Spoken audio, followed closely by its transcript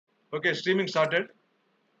Okay, streaming started.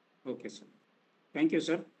 Okay, sir. Thank you,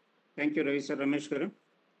 sir. Thank you, Ravi sir, Ramesh garu.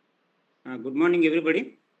 Good morning, everybody.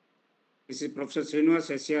 This is Professor Srinivas,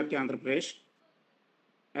 SCRT, Andhra Pradesh.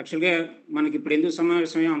 యాక్చువల్గా మనకి ఇప్పుడు ఎందుకు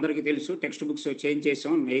సమావేశం అందరికీ తెలుసు, text books change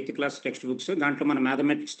చేసాం, 8th class text books. దాంట్లో మన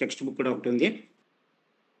మ్యాథమెటిక్స్ టెక్స్ట్ బుక్ కూడా ఒకటి ఉంది.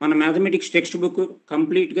 మన మ్యాథమెటిక్స్ టెక్స్ట్ బుక్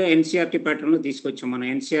కంప్లీట్గా ఎన్సీఆర్టీ ప్యాటర్న్లో తీసుకొచ్చాం. మనం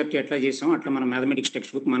ఎన్సీఆర్టీ ఎట్లా చేసాం అట్లా మన మ్యాథమెటిక్స్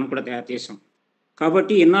టెక్స్ట్ బుక్ మనం కూడా తయారు చేసాం.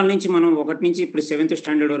 కాబట్టి ఇన్నాళ్ళ నుంచి మనం 1 నుంచి ఇప్పుడు 7th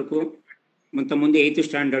స్టాండర్డ్ వరకు, ఇంతకుముందు 8th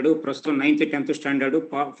స్టాండర్డ్, ప్రస్తుతం 9th 10th స్టాండర్డ్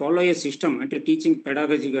ఫాలో అయ్యే సిస్టమ్ అంటే టీచింగ్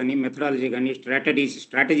పెడాలజీ కానీ, మెథడాలజీ కానీ,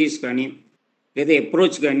 స్ట్రాటజీస్ కానీ, లేదా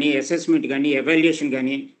అప్రోచ్ కానీ, అసెస్మెంట్ కానీ, ఎవాల్యుయేషన్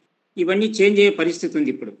కానీ, ఇవన్నీ చేంజ్ అయ్యే పరిస్థితి ఉంది.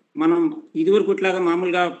 ఇప్పుడు మనం ఇదివరకు ఇట్లాగా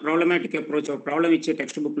మామూలుగా ప్రాబ్లమాటిక్ అప్రోచ్, ప్రాబ్లం ఇచ్చే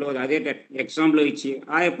టెక్స్ట్ బుక్లో అదే ఎగ్జామ్లో ఇచ్చి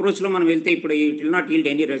ఆ అప్రోచ్లో మనం వెళ్తే ఇప్పుడు it will not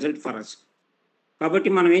yield any result for us.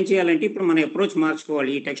 కాబట్టి మనం ఏం చేయాలంటే ఇప్పుడు మన అప్రోచ్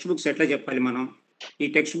మార్చుకోవాలి. ఈ టెక్స్ట్ బుక్స్ ఎట్లా చెప్పాలి, మనం ఈ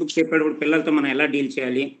టెక్స్ట్ బుక్స్ చెప్పేటప్పుడు పిల్లలతో మనం ఎలా డీల్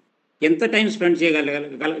చేయాలి, ఎంత టైం స్పెండ్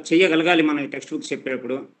చేయగలగాలి మనం ఈ టెక్స్ట్ బుక్స్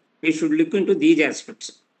చెప్పేటప్పుడు. We should look in to these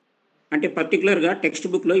aspects. అంటే పర్టికులర్గా టెక్స్ట్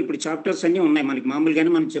బుక్లో ఇప్పుడు చాప్టర్స్ అన్నీ ఉన్నాయి మనకి.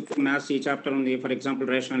 మామూలుగానే మనం చెప్తాం, మ్యాథ్స్ ఈ చాప్టర్ ఉంది, ఫర్ ఎగ్జాంపుల్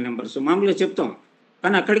రేషనల్ నెంబర్స్ మామూలుగా చెప్తాం.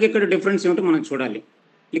 కానీ అక్కడికిక్కడ డిఫరెన్స్ ఏమిటో మనం చూడాలి.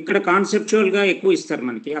 ఇక్కడ కాన్సెప్చువల్గా ఎక్కువ ఇస్తారు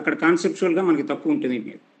మనకి, అక్కడ కాన్సెప్చువల్గా మనకి తక్కువ ఉంటుంది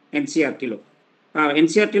ఎన్సీఆర్టీలో.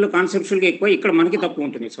 ఎన్సీఆర్టీలో కాన్సెప్చువల్గా ఎక్కువ, ఇక్కడ మనకి తక్కువ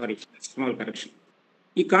ఉంటుంది. Sorry, small correction.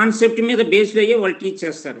 ఈ కాన్సెప్ట్ మీద బేస్డ్ అయ్యే వాళ్ళు టీచ్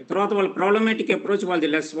చేస్తారు. తర్వాత వాళ్ళ ప్రాబ్లమాటిక్ అప్రోచ్ వాళ్ళు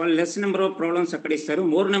లెస్ నెంబర్ ఆఫ్ ప్రాబ్లమ్స్ అక్కడ ఇస్తారు,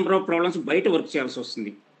 మోర్ నెంబర్ ఆఫ్ ప్రాబ్లమ్స్ బయట వర్క్ చేయాల్సి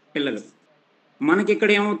వస్తుంది పిల్లలు. మనకి ఇక్కడ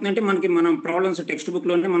ఏమవుతుందంటే మనం ప్రాబ్లమ్స్ టెక్స్ట్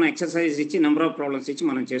బుక్లోనే మనం ఎక్సర్సైజ్ ఇచ్చి నెంబర్ ఆఫ్ ప్రాబ్లమ్స్ ఇచ్చి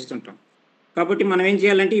మనం చేస్తుంటాం. కాబట్టి మనం ఏం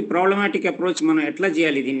చేయాలంటే ఈ ప్రాబ్లమాటిక్ అప్రోచ్ మనం ఎట్లా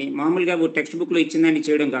చేయాలి, దీన్ని మామూలుగా టెక్స్ట్ బుక్లో ఇచ్చిందని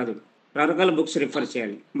చేయడం కాదు. రకరకాల బుక్స్ రిఫర్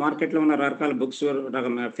చేయాలి. మార్కెట్లో ఉన్న రకరకాల books,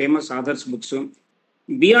 famous authors books,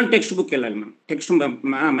 beyond text book వెళ్ళాలి. మనం టెక్స్ట్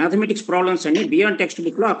మ్యాథమెటిక్స్ ప్రాబ్లమ్స్ అన్ని బియాండ్ టెక్స్ట్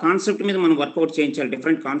బుక్లో ఆ కాన్సెప్ట్ మీద మనం వర్కౌట్ చేయించాలి,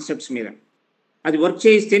 డిఫరెంట్ కాన్సెప్ట్స్ మీద. అది వర్క్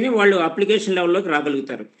చేయిస్తేనే వాళ్ళు అప్లికేషన్ లెవెల్లోకి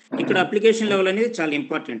రాగలుగుతారు. ఇక్కడ అప్లికేషన్ లెవెల్ అనేది చాలా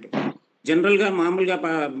ఇంపార్టెంట్. జనరల్గా మామూలుగా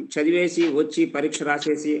చదివేసి వచ్చి పరీక్ష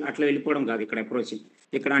రాసేసి అట్లా వెళ్ళిపోవడం కాదు ఇక్కడ అప్రోచ్.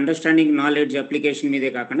 ఇక్కడ అండర్స్టాండింగ్, నాలెడ్జ్, అప్లికేషన్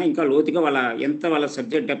మీదే కాకుండా ఇంకా లోతుగా వాళ్ళ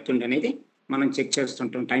సబ్జెక్ట్ డెప్త్ ఉంది అనేది మనం చెక్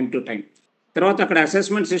చేస్తుంటాం టైం టు టైం. తర్వాత అక్కడ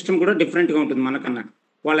అసెస్మెంట్ సిస్టమ్ కూడా డిఫరెంట్గా ఉంటుంది మనకన్నా.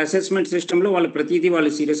 వాళ్ళ అసెస్మెంట్ సిస్టంలో వాళ్ళు ప్రతిదీ వాళ్ళు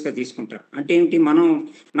సీరియస్గా తీసుకుంటారు. అంటే ఏంటి, మనం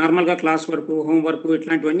నార్మల్గా క్లాస్ వర్క్, హోంవర్క్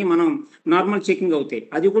ఇట్లాంటివన్నీ మనం నార్మల్ చెకింగ్ అవుతాయి,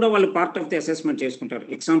 అది కూడా వాళ్ళు పార్ట్ ఆఫ్ ది అసెస్మెంట్ చేసుకుంటారు.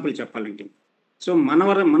 ఎగ్జాంపుల్ చెప్పాలంటే, సో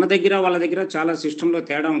మన దగ్గర వాళ్ళ దగ్గర చాలా సిస్టంలో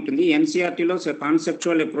తేడా ఉంటుంది. ఎన్సీఆర్టీలో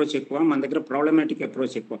కాన్సెప్చువల్ అప్రోచ్ ఎక్కువ, మన దగ్గర ప్రాబ్లమాటిక్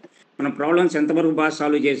అప్రోచ్ ఎక్కువ. మనం ప్రాబ్లమ్స్ ఎంతవరకు బాగా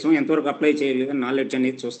సాల్వ్ చేసాం, ఎంతవరకు అప్లై చేయలేదు నాలెడ్జ్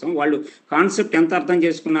అనేది చూస్తాం. వాళ్ళు కాన్సెప్ట్ ఎంత అర్థం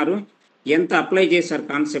చేసుకున్నారు, ఎంత అప్లై చేశారు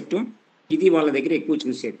కాన్సెప్ట్, ఇది వాళ్ళ దగ్గర ఎక్కువ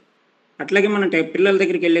చూసేది. అట్లాగే మన పిల్లల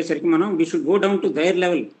దగ్గరికి వెళ్ళేసరికి మనం we should go down to their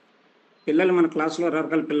level. పిల్లలు మన క్లాస్లో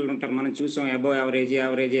రకరకాల పిల్లలు ఉంటారు, మనం చూసాం. అబవ్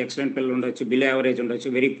యావరేజ్, ఎక్సలెంట్ పిల్లలు ఉండొచ్చు, బిలో యావరేజ్ ఉండొచ్చు,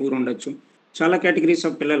 వెరీ పూర్ ఉండొచ్చు, చాలా కేటగిరీస్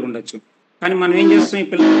ఆఫ్ పిల్లలు ఉండొచ్చు. కానీ మనం ఏం చేస్తాం, ఈ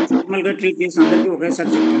పిల్లలు నార్మల్గా ట్రీట్ చేసి అందరికీ ఒకేసారి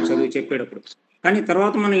చెప్తాం చదువు చెప్పేటప్పుడు. కానీ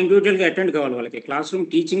తర్వాత మనం ఇండివిజువల్గా అటెండ్ కావాలి వాళ్ళకి. క్లాస్ రూమ్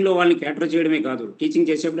టీచింగ్లో వాళ్ళని క్యాటర్ చేయడమే కాదు, టీచింగ్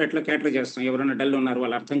చేసేప్పుడు ఎట్లా క్యాటర్ చేస్తాం, ఎవరైనా డల్ ఉన్నారు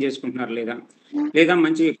వాళ్ళు అర్థం చేసుకుంటున్నారు లేదా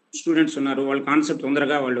మంచి స్టూడెంట్స్ ఉన్నారు వాళ్ళు కాన్సెప్ట్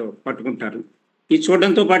తొందరగా వాళ్ళు పట్టుకుంటారు. ఇది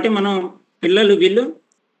చూడడంతో పాటే మనం వీళ్ళు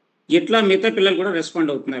ఎట్లా మిగతా పిల్లలు కూడా రెస్పాండ్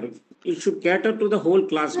అవుతున్నారు. It should క్యాటర్ to the whole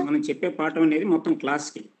class. మనం చెప్పే పాఠం అనేది మొత్తం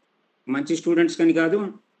క్లాస్కి, మంచి స్టూడెంట్స్ కానీ కాదు,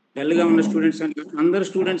 డల్గా ఉన్న స్టూడెంట్స్ అని కాదు, అందరు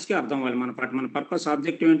స్టూడెంట్స్కి అర్థం అవ్వాలి మన పాఠం. మన పర్పస్,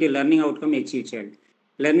 ఆబ్జెక్టివ్ ఏంటి, లెర్నింగ్ అవుట్కమ్ అచీవ్ చేయాలి.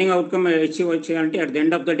 లెర్నింగ్ అవుట్కమ్ అచీవ్ చేయాలంటే at the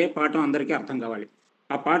end of the day పాఠం అందరికీ అర్థం కావాలి.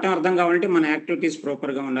 ఆ పాఠం అర్థం కావాలంటే మన యాక్టివిటీస్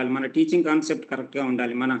ప్రాపర్గా ఉండాలి, మన టీచింగ్ కాన్సెప్ట్ కరెక్ట్గా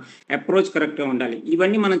ఉండాలి, మన అప్రోచ్ కరెక్ట్గా ఉండాలి.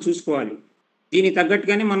 ఇవన్నీ మనం చూసుకోవాలి. దీనికి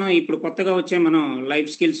తగ్గట్టుగానే మనం ఇప్పుడు కొత్తగా వచ్చే మనం లైఫ్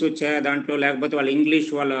స్కిల్స్ వచ్చాయి దాంట్లో, లేకపోతే వాళ్ళ ఇంగ్లీష్,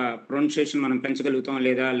 వాళ్ళ ప్రొనౌన్సియేషన్ మనం పెంచగలుగుతాం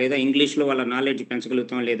లేదా ఇంగ్లీష్లో వాళ్ళ నాలెడ్జ్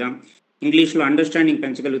పెంచగలుగుతాం లేదా ఇంగ్లీష్లో అండర్స్టాండింగ్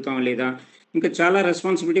పెంచగలుగుతాం లేదా, ఇంకా చాలా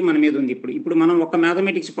రెస్పాన్సిబిలిటీ మన మీద ఉంది. ఇప్పుడు మనం ఒక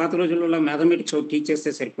మ్యాథమెటిక్స్, పాత రోజుల్లో మ్యాథమెటిక్స్ టీచ్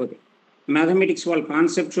చేస్తే సరిపోదు. మ్యాథమెటిక్స్ వాళ్ళ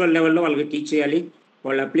కాన్సెప్చువల్ లెవెల్లో వాళ్ళకి టీచ్ చేయాలి,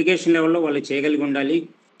 వాళ్ళ అప్లికేషన్ లెవెల్లో వాళ్ళు చేయగలిగి ఉండాలి.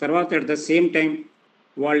 తర్వాత అట్ ద సేమ్ టైం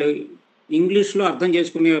వాళ్ళు ఇంగ్లీష్లో అర్థం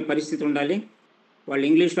చేసుకునే పరిస్థితి ఉండాలి, వాళ్ళు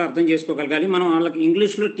ఇంగ్లీష్లో అర్థం చేసుకోగలగాలి. మనం వాళ్ళకి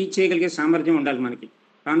ఇంగ్లీష్లో టీచ్ చేయగలిగే సామర్థ్యం ఉండాలి. మనకి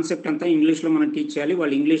కాన్సెప్ట్ అంతా ఇంగ్లీష్లో మనం టీచ్ చేయాలి,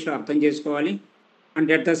 వాళ్ళు ఇంగ్లీష్లో అర్థం చేసుకోవాలి.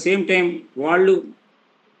 And at the same time వాళ్ళు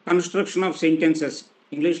కన్స్ట్రక్షన్ ఆఫ్ సెంటెన్సెస్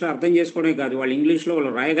ఇంగ్లీష్లో అర్థం చేసుకోవడమే కాదు, వాళ్ళు ఇంగ్లీష్లో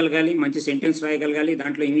వాళ్ళు రాయగలగాలి, మంచి సెంటెన్స్ రాయగలగాలి,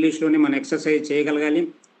 దాంట్లో ఇంగ్లీష్లోనే మనం ఎక్సర్సైజ్ చేయగలగాలి.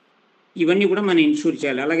 ఇవన్నీ కూడా మనం ఇన్షూర్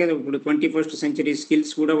చేయాలి. అలాగే ఇప్పుడు 21st century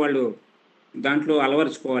స్కిల్స్ కూడా వాళ్ళు దాంట్లో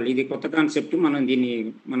అలవరుచుకోవాలి. ఇది కొత్త కాన్సెప్ట్, మనం దీన్ని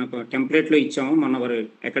మనకు టెంప్లెట్లో ఇచ్చాము, మన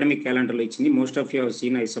అకాడమిక్ క్యాలెండర్లో ఇచ్చింది. Most of you have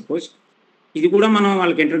seen I suppose. ఇది కూడా మనం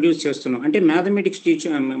వాళ్ళకి ఇంట్రడ్యూస్ చేస్తున్నాం. అంటే మ్యాథమెటిక్స్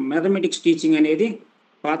టీచింగ్ అనేది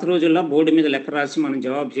పాత రోజుల్లో బోర్డు మీద లెక్క రాసి మనం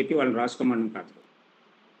జవాబు చెప్పి వాళ్ళని రాసుకోమడం కాదు.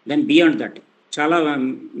 దెన్ బియాండ్ దట్ చాలా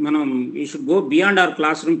మనం we should go beyond our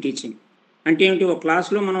class room teaching. అంటే ఏంటి, ఒక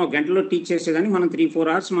క్లాస్లో మనం ఒక గంటలో టీచ్ చేసేదాన్ని మనం 3-4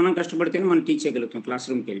 అవర్స్ మనం కష్టపడితేనే మనం టీచ్ చేయగలుగుతాం క్లాస్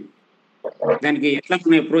రూమ్కి వెళ్ళి. దానికి ఎట్లా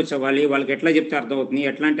మనం అప్రోచ్ అవ్వాలి, వాళ్ళకి ఎట్లా చెప్తే అర్థమవుతుంది,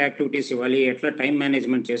 ఎట్లాంటి యాక్టివిటీస్ ఇవ్వాలి, ఎట్లా టైం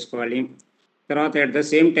మేనేజ్మెంట్ చేసుకోవాలి, తర్వాత అట్ ద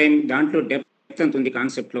సేమ్ టైం దాంట్లో డెప్త్ ఎంత ఉంది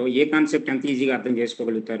కాన్సెప్ట్లో, ఏ కాన్సెప్ట్ ఎంత ఈజీగా అర్థం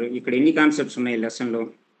చేసుకోగలుగుతారు, ఇక్కడ ఎన్ని కాన్సెప్ట్స్ ఉన్నాయి లెసన్లో,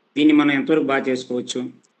 దీన్ని మనం ఎంతవరకు బాగా చేసుకోవచ్చు,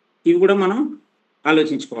 ఇవి కూడా మనం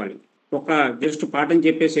ఆలోచించుకోవాలి. ఒక జస్ట్ పాఠం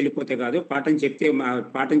చెప్పేసి వెళ్ళిపోతే కాదు, పాఠం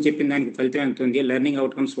చెప్పిన దానికి ఫలితం ఎంత ఉంది, లెర్నింగ్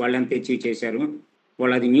అవుట్కమ్స్ వాళ్ళు ఎంత అచీవ్ చేశారు,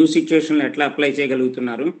 వాళ్ళు అది న్యూ సిచ్యువేషన్లో ఎట్లా అప్లై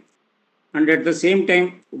చేయగలుగుతున్నారు, and at the same time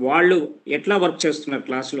వాళ్ళు ఎట్లా వర్క్ చేస్తున్నారు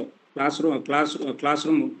క్లాస్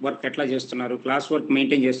రూమ్ వర్క్ ఎట్లా చేస్తున్నారు, క్లాస్ వర్క్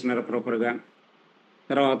మెయింటైన్ చేస్తున్నారా ప్రాపర్గా,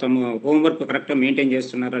 తర్వాత హోంవర్క్ కరెక్ట్గా మెయింటైన్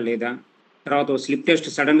చేస్తున్నారా లేదా, తర్వాత స్లిప్ టెస్ట్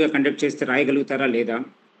సడన్గా కండక్ట్ చేస్తే రాయగలుగుతారా లేదా,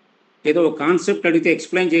 ఏదో ఒక కాన్సెప్ట్ అడిగితే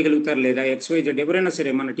ఎక్స్ప్లెయిన్ చేయగలుగుతారా లేదా, XYZ ఎవరైనా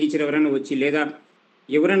సరే మన టీచర్ ఎవరైనా వచ్చి, లేదా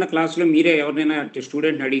ఎవరైనా క్లాస్లో మీరే ఎవరైనా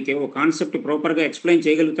స్టూడెంట్ని అడిగితే ఒక కాన్సెప్ట్ ప్రాపర్గా ఎక్స్ప్లెయిన్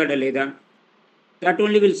చేయగలుగుతాడా లేదా, that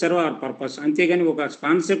only will serve our purpose. అంతేగాని ఒక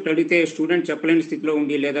కాన్సెప్ట్ అడిగితే స్టూడెంట్ చెప్పలేని స్థితిలో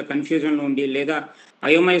ఉండి, లేదా కన్ఫ్యూజన్లో ఉండి, లేదా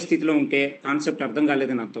అయోమయ స్థితిలో ఉంటే కాన్సెప్ట్ అర్థం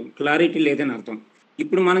కాలేదని అర్థం, క్లారిటీ లేదని అర్థం.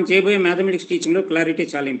 ఇప్పుడు మనం చేయబోయే మ్యాథమెటిక్స్ టీచింగ్లో క్లారిటీ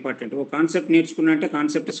చాలా ఇంపార్టెంట్. ఒక కాన్సెప్ట్ నేర్చుకున్నంటే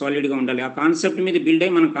కాన్సెప్ట్ సాలిడ్గా ఉండాలి, ఆ కాన్సెప్ట్ మీద బిల్డ్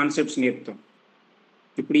అయ్యి మనం కాన్సెప్ట్స్ నేర్పుతాం.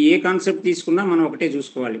 ఇప్పుడు ఏ కాన్సెప్ట్ తీసుకున్నా మనం ఒకటే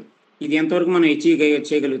చూసుకోవాలి, ఇది ఎంతవరకు మనం అచీవ్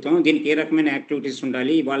చేయగలుగుతాం, దీనికి ఏ రకమైన యాక్టివిటీస్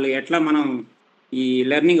ఉండాలి, వాళ్ళు ఎట్లా మనం ఈ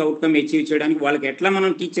లెర్నింగ్ అవుట్కమ్ అచీవ్ చేయడానికి వాళ్ళకి ఎట్లా మనం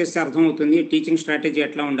టీచ్ చేస్తే అర్థమవుతుంది, టీచింగ్ స్ట్రాటజీ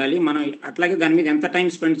ఎట్లా ఉండాలి, మనం అట్లాగే దాని మీద ఎంత టైం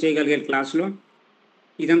స్పెండ్ చేయగలిగారు క్లాస్లో,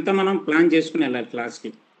 ఇదంతా మనం ప్లాన్ చేసుకుని వెళ్ళాలి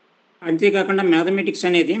క్లాస్కి. అంతేకాకుండా మ్యాథమెటిక్స్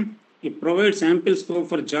అనేది it provide sample scope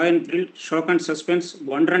for Joy and thrill, shock and suspense,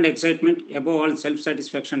 wonder and excitement, above all self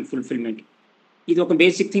satisfaction, fulfilment. ఇది ఒక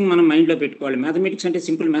బేసిక్ థింగ్ మనం మైండ్లో పెట్టుకోవాలి. మ్యాథమెటిక్స్ అంటే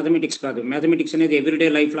సింపుల్ మ్యాథమెటిక్స్ కాదు, మ్యాథమెటిక్స్ అనేది ఎవ్రీడే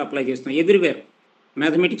లైఫ్లో అప్లై చేస్తాం, ఎవ్రీవేర్.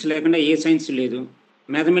 మ్యాథమెటిక్స్ లేకుండా ఏ సైన్స్ లేదు,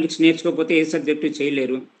 మ్యాథమెటిక్స్ నేర్చుకోకపోతే ఏ సబ్జెక్టు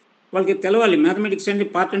చేయలేరు. వాళ్ళకి తెలవాలి మ్యాథమెటిక్స్ అనేది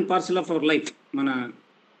part and parcel of our life. మన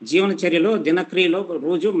జీవనచర్యలో దినక్రియలో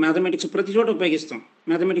రోజు మ్యాథమెటిక్స్ ప్రతి చోట ఉపయోగిస్తాం,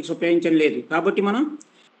 మ్యాథమెటిక్స్ ఉపయోగించడం లేదు. కాబట్టి మనం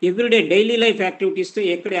ఎవ్రీడే డైలీ లైఫ్ యాక్టివిటీస్తో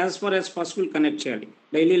ఎక్కడ as far as possible connect చేయాలి.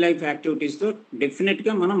 డైలీ లైఫ్ యాక్టివిటీస్తో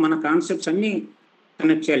డెఫినెట్గా మనం మన కాన్సెప్ట్స్ అన్నీ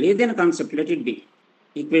కనెక్ట్ చేయాలి. ఏదైనా concept, let it be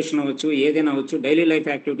equation అవ్వచ్చు, ఏదైనా అవ్వచ్చు, డైలీ లైఫ్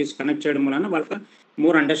యాక్టివిటీస్ కనెక్ట్ చేయడం వలన వాళ్ళకి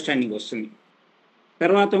మోర్ అండర్స్టాండింగ్ వస్తుంది.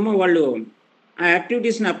 తర్వాత వాళ్ళు ఆ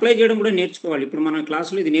యాక్టివిటీస్ని అప్లై చేయడం కూడా నేర్చుకోవాలి. ఇప్పుడు మనం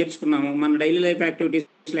క్లాసులో ఇది నేర్చుకున్నాము, మన డైలీ లైఫ్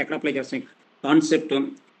యాక్టివిటీస్లో ఎట్లా అప్లై చేస్తాం, కాన్సెప్ట్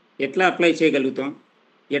ఎట్లా అప్లై చేయగలుగుతాం,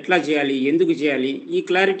 ఎట్లా చేయాలి, ఎందుకు చేయాలి, ఈ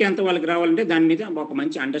క్లారిటీ అంతా వాళ్ళకి రావాలంటే దాని మీద ఒక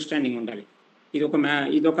మంచి అండర్స్టాండింగ్ ఉండాలి.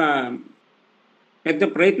 ఇదొక పెద్ద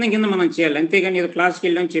ప్రయత్నం కింద మనం చేయాలి. అంతేగాని ఏదో క్లాస్కి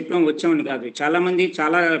వెళ్ళాం చెప్పాం వచ్చామని కాదు. చాలామంది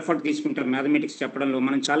చాలా ఎఫర్ట్ తీసుకుంటారు మ్యాథమెటిక్స్ చెప్పడంలో,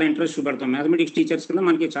 మనం చాలా ఇంట్రెస్ట్ చూపెడతాం. మ్యాథమెటిక్స్ టీచర్స్ కింద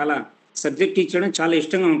మనకి చాలా సబ్జెక్ట్ టీచ్ చేయడం చాలా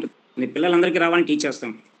ఇష్టంగా ఉంటుంది, పిల్లలందరికీ రావాలని టీచ్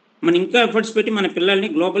చేస్తాం. మనం ఇంకా ఎఫర్ట్స్ పెట్టి మన పిల్లల్ని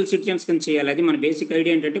గ్లోబల్ సిటిజన్స్ కింద చేయాలి. అది మన బేసిక్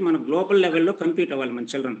ఐడియా ఏంటంటే మన గ్లోబల్ లెవెల్లో కంపీట్ అవ్వాలి మన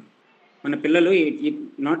చిల్డ్రన్. మన పిల్లలు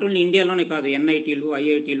నాట్ ఓన్లీ ఇండియాలోనే కాదు, NITలు,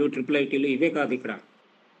 IITలు, IIITలు ఇవే కాదు, ఇక్కడ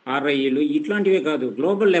RIలు ఇట్లాంటివే కాదు,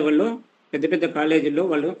 గ్లోబల్ లెవెల్లో పెద్ద పెద్ద కాలేజీల్లో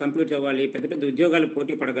వాళ్ళు కంప్లీట్ అవ్వాలి, పెద్ద పెద్ద ఉద్యోగాలు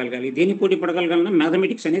పోటీ పడగలగాలి. దేనికి పోటీ పడగలగాలన్నా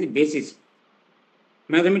మ్యాథమెటిక్స్ అనేది బేసిస్.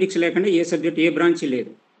 మ్యాథమెటిక్స్ లేకుండా ఏ సబ్జెక్ట్ ఏ బ్రాంచ్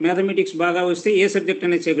లేదు. మ్యాథమెటిక్స్ బాగా వస్తే ఏ సబ్జెక్ట్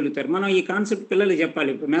అనేది చేయగలుగుతారు. మనం ఈ కాన్సెప్ట్ పిల్లలు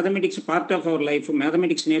చెప్పాలి. Mathematics part of our life,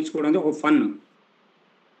 mathematics నేర్చుకోవడం ఒక ఫన్,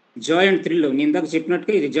 జాయ్ అండ్ థ్రిల్. నేను ఇందాక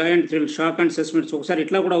చెప్పినట్టుగా ఇది Joy and thrill, shock and suspense. ఒకసారి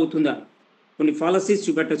ఇట్లా కూడా అవుతుందా, కొన్ని ఫాలసీస్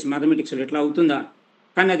చూపెట్టచ్చు మ్యాథమెటిక్స్లో, ఇట్లా అవుతుందా,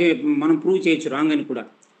 కానీ అది మనం ప్రూవ్ చేయొచ్చు రాంగ్ అని కూడా.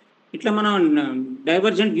 ఇట్లా మనం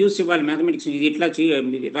డైవర్జెంట్ వ్యూస్ ఇవ్వాలి మ్యాథమెటిక్స్. ఇది ఇట్లా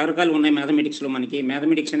రకరకాలు ఉన్నాయి మ్యాథమెటిక్స్లో. మనకి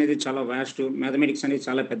మ్యాథమెటిక్స్ అనేది చాలా వాస్ట్, మ్యాథమెటిక్స్ అనేది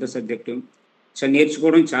చాలా పెద్ద సబ్జెక్టు, సో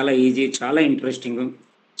నేర్చుకోవడం చాలా ఈజీ, చాలా ఇంట్రెస్టింగ్.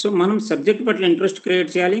 సో మనం సబ్జెక్ట్ పట్ల ఇంట్రెస్ట్ క్రియేట్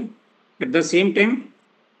చేయాలి. అట్ ద సేమ్ టైం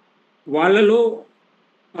వాళ్ళలో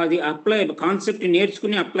అది కాన్సెప్ట్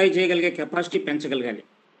నేర్చుకుని అప్లై చేయగలిగే కెపాసిటీ పెంచగలగాలి.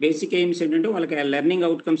 బేసిక్ ఎయిమ్స్ ఏంటంటే వాళ్ళకి లెర్నింగ్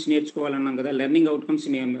అవుట్కమ్స్ నేర్చుకోవాలన్నాం కదా, లెర్నింగ్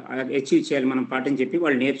అవుట్కమ్స్ని అచీవ్ చేయాలి మనం పాఠం చెప్పి,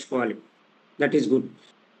 వాళ్ళు నేర్చుకోవాలి. That is good.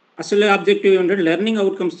 అసలు ఆబ్జెక్టివ్ ఏంటంటే లెర్నింగ్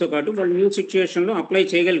అవుట్కమ్స్తో పాటు వాళ్ళు న్యూ సిచ్యువేషన్లో అప్లై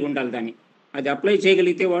చేయగలిగి ఉండాలి దాన్ని. అది అప్లై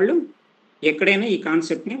చేయగలిగితే వాళ్ళు ఎక్కడైనా ఈ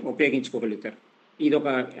కాన్సెప్ట్ని ఉపయోగించుకోగలుగుతారు. ఇది ఒక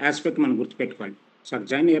ఆస్పెక్ట్ మనం గుర్తుపెట్టుకోవాలి. సార్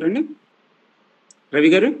జాయిన్ అయ్యారండి రవి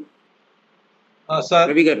గారు?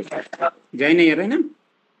 రవి గారు join అయ్యారైనా?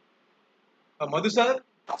 Madhu sir,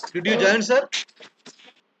 did you join sir?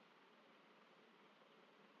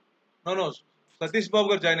 No, Satish Babu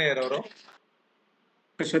గారు జాయిన్ అయ్యారు. ఎవరు?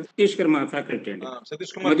 సతీష్ గారు మా ఫ్యాకల్టీ అండి.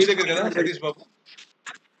 సతీష్ కుమార్ మీ దగ్గర కదా? సతీష్ బాబు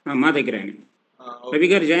మా దగ్గర అండి. రవి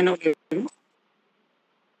గారు జాయిన్ అవ్వలేదు.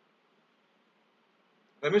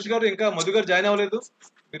 రమేష్ గారు ఇంకా మధు గారు జాయిన్ అవ్వలేదు,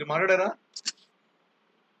 మీరు మాట్లాడారా?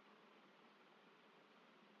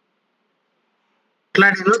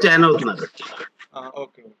 జాయిన్ అవుతున్నారు.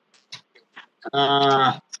 ఓకే.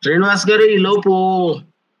 శ్రీనివాస్ గారు ఈ లోపు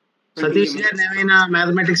సతీష్ గారిని ఏమైనా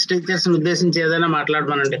మ్యాథమెటిక్స్ టీచర్స్ ఉద్దేశించి ఏదైనా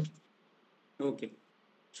మాట్లాడమనండి. ఓకే,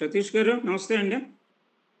 సతీష్ గారు నమస్తే అండి.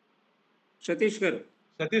 సతీష్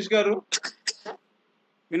గారు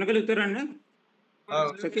వినగలుగుతారా అండి?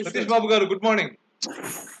 సతీష్ బాబు గారు గుడ్ మార్నింగ్.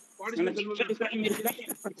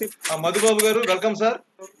 మధుబాబు గారు వెల్కమ్ సార్.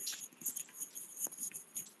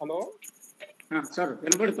 హలో సార్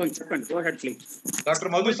వినపడుతుంది, చెప్పండి. Go head please.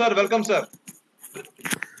 Doctor Madhu sir welcome sir.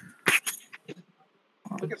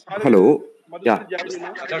 Hello. Yeah.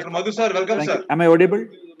 Doctor Madhu sir welcome Thank sir. you. Am I audible?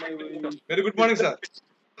 Very good morning sir.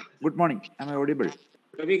 Good morning. Am I audible?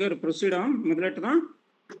 Ravi గారు proceed మొదలెట్టదా?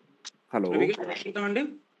 Hello. Ravi గారు వెళ్తామండి.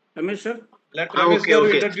 Ramesh sir. Let Ramesh Okay, గారు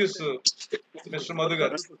okay. Introduce mister Madhu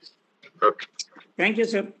గారు. Thank you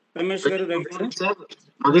sir. Ramesh గారు, రవి గారు. Sir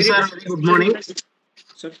Madhu sir very good morning.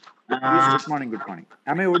 Sir Good morning. Good morning.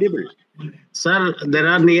 Am I audible? Sir, there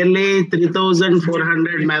are nearly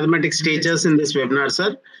 3,400 mathematics teachers in this webinar, sir.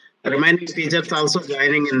 Remaining teachers also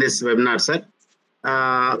joining in this webinar, sir.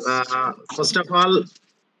 First of all,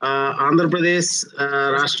 Andhra Pradesh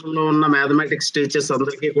రాష్ట్రంలో ఉన్న mathematics teachers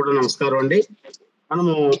అందరికీ కూడా నమస్కారం అండి.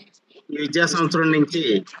 మనము ఈ విద్యా సంవత్సరం నుంచి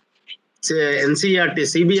ఎన్సీఆర్టీ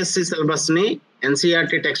సిబిఎస్ఈ సిలబస్ ని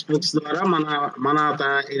ఎన్సీఆర్టీ టెక్స్ట్ బుక్స్ ద్వారా మన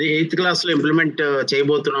ఇది 8th క్లాస్ లో ఇంప్లిమెంట్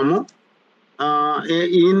చేయబోతున్నాము.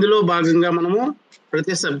 ఇందులో భాగంగా మనము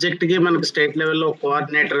ప్రతి సబ్జెక్ట్ కి మనకి స్టేట్ లెవెల్లో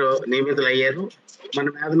కోఆర్డినేటర్ నియమితులు అయ్యారు. మన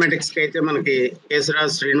మ్యాథమెటిక్స్ కి అయితే మనకి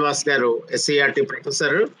కేశరాజ్ శ్రీనివాస్ గారు ఎస్సీఆర్టీ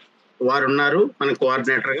ప్రొఫెసర్ వారు ఉన్నారు మన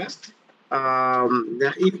కోఆర్డినేటర్ గా.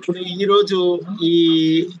 ఇప్పుడు ఈ రోజు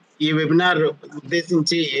ఈ వెబినార్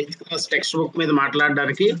ఉద్దేశించి 8th క్లాస్ టెక్స్ట్ బుక్ మీద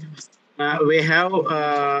మాట్లాడడానికి we have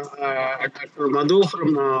Dr. Madhu from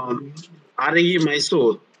RE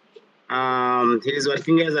Mysore. He is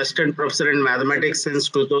working as assistant professor in mathematics since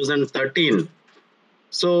 2013.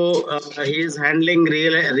 So he is handling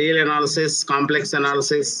real analysis, complex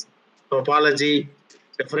analysis, topology,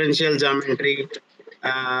 differential geometry,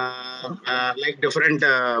 like different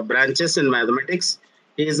branches in mathematics.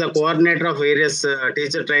 He is a coordinator of various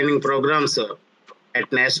teacher training programs at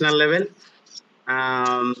national level.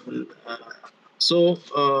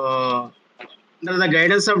 Under the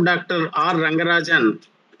guidance of Dr. R. Rangarajan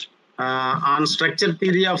on structure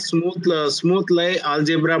theory of smooth lie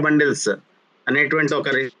algebra bundles అనేటువంటి ఒక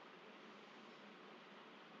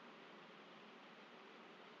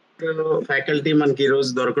faculty మనకి ఈ రోజు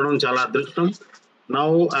దొరకడం చాలా అదృష్టం. Now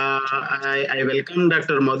I welcome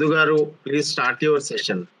doctor Madhu గారు. Please start your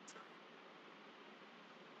session.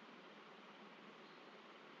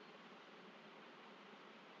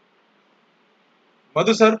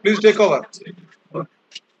 Madhu sir, please take over.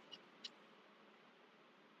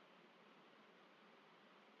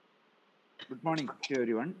 Good morning to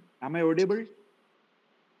everyone. Am I audible?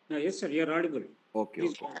 Yes sir, you are audible. Okay.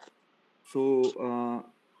 So,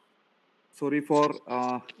 sorry for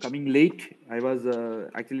coming late. I was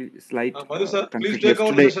actually slight Madhu sir, please confusion take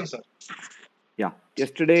over the yesterday. session, sir. Yeah,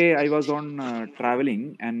 yesterday I was on traveling,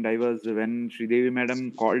 and when Sridevi madam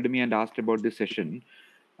called me and asked about this session,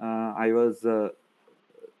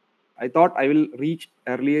 I thought I will reach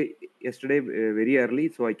early yesterday, very early,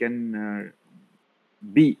 so I can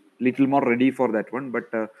be little more ready for that one. But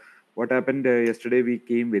what happened yesterday, we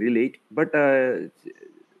came very late. But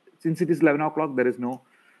since it is 11 o'clock, there is no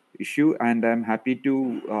issue, and I'm happy to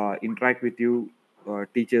interact with you,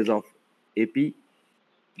 teachers of AP.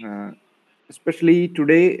 Especially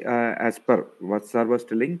today, as per what sir was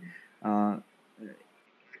telling,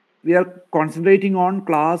 we are concentrating on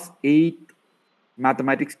class 8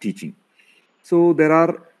 mathematics teaching. So there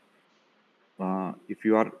are, if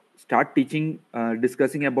you are start teaching,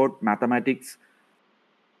 discussing about mathematics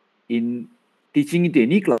in teaching it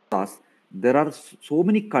any class, there are so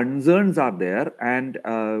many concerns are there, and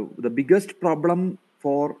the biggest problem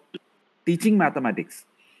for teaching mathematics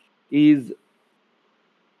is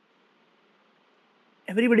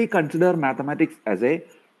everybody consider mathematics as a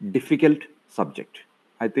difficult subject.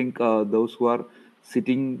 I think those who are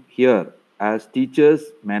sitting here as teachers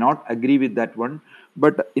may not agree with that one,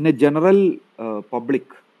 but in a general public,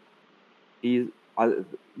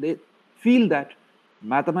 they feel that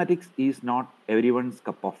mathematics is not everyone's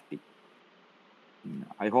cup of tea.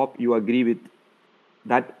 I hope you agree with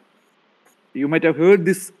that. You might have heard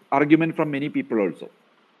this argument from many people also.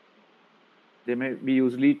 They may be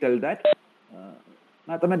usually tell that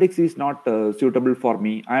mathematics is not suitable for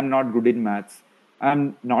me. I am not good in maths. I am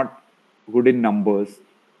not good in numbers.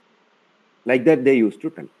 Like that they used to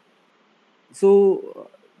tell. So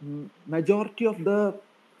majority of the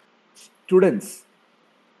students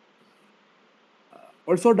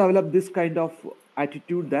also develop this kind of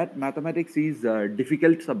attitude that mathematics is a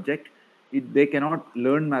difficult subject they cannot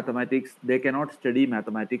learn mathematics, they cannot study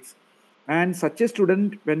mathematics. And such a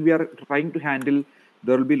student, when we are trying to handle,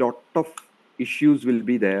 there will be lot of issues will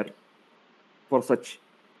be there for such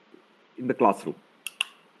in the classroom.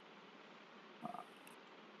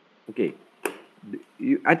 Okay.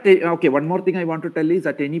 Okay, one more thing I want to tell is,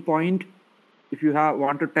 at any point, if you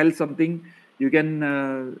want to tell something, you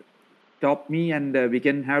can stop me, and we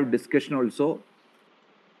can have discussion also.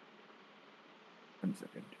 1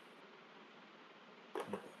 second.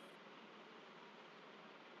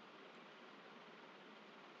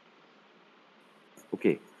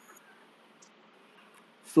 Okay.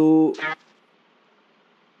 So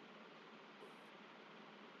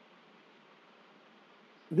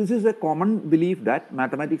this is a common belief that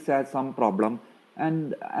mathematics has some problem,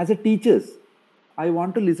 and as a teachers, I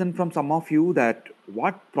want to listen from some of you that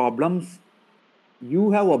what problems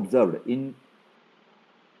you have observed in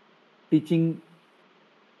teaching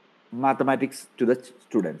mathematics to the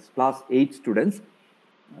students, class 8 students.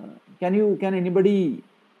 Can anybody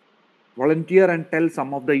volunteer and tell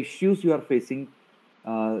some of the issues you are facing,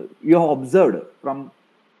 you have observed from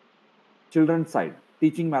children's side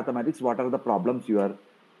teaching mathematics? What are the problems you are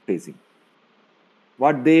facing?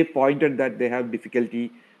 What they pointed that they have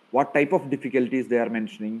difficulty, what type of difficulties they are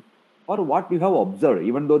mentioning, or what you have observed,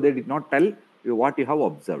 even though they did not tell you what you have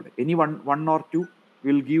observed. Anyone, one or two?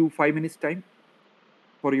 Will give 5 minutes time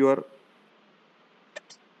for your.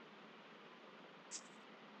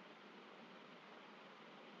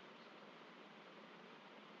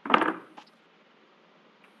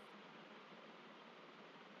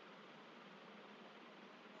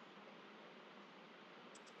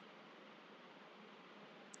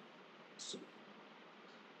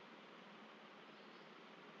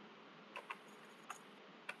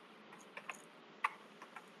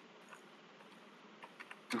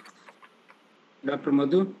 Dr.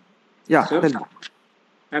 Madhu? Yeah, Sir? tell me.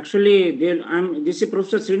 Actually, this is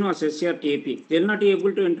Professor Srinivas, SCRT AP. They're not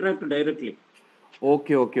able to interact directly.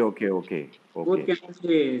 Okay. Both can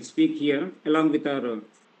actually speak here along with our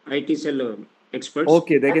IT cell experts.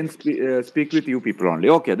 Okay, they can speak with you people only.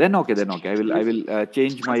 Okay. I will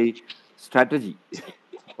change my strategy.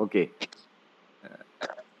 Okay.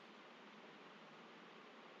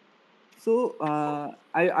 So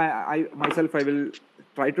I myself, I will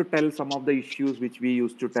try to tell some of the issues which we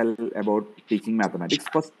used to tell about teaching mathematics.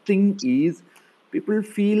 First thing is, people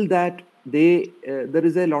feel that there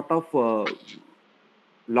is a lot of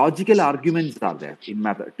logical arguments are there in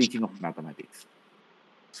teaching of mathematics.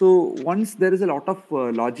 So once there is a lot of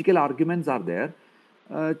logical arguments are there,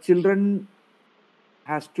 children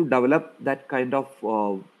has to develop that kind of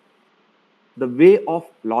the way of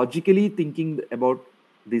logically thinking about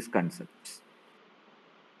these concepts.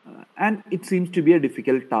 And it seems to be a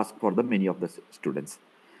difficult task for the many of the students.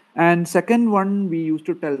 And second one, we used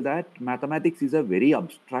to tell that mathematics is a very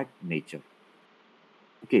abstract nature.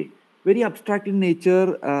 Okay, very abstract in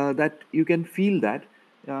nature, that you can feel that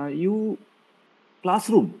you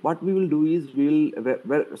classroom, what we will do is, we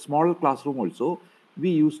will small classroom also, we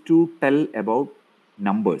used to tell about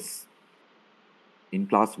numbers in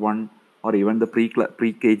class 1, or even the pre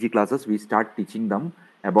KG classes, we start teaching them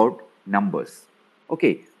about numbers.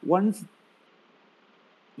 Okay, once,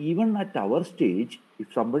 even at our stage,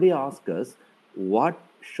 if somebody asks us, what,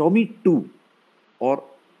 show me 2, or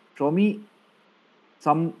show me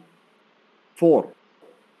some 4,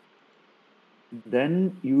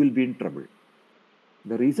 then you will be in trouble.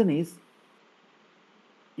 The reason is,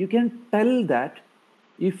 you can tell that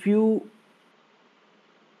if you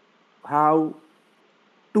have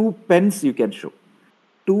 2 pens you can show,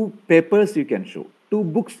 2 papers you can show, 2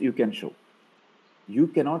 books you can show. You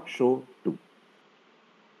cannot show 2,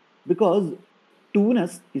 because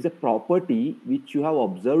two-ness is a property which you have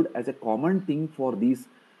observed as a common thing for these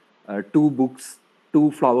 2 books,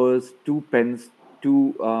 2 flowers, 2 pens,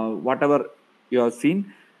 2 whatever you have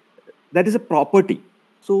seen. That is a property.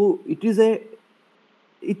 So it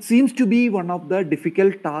seems to be one of the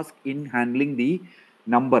difficult tasks in handling the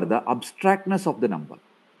number, the abstractness of the number.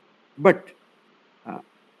 But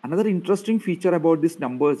another interesting feature about these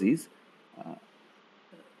numbers is,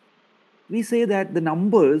 we say that the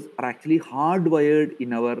numbers are actually hardwired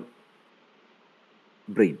in our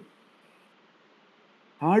brain.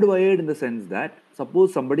 Hardwired in the sense that,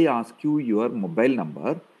 suppose somebody asks you your mobile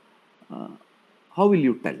number, how will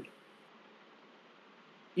you tell?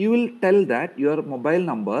 You will tell that your mobile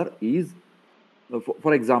number is,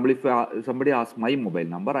 for example, if somebody asks my mobile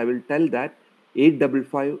number, I will tell that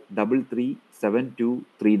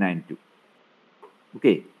 85533723992.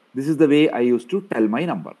 Okay, this is the way I used to tell my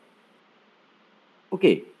number.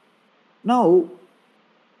 Okay, now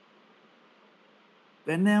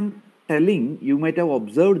when I'm telling, you might have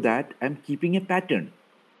observed that I'm keeping a pattern.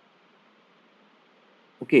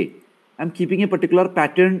 Okay, I'm keeping a particular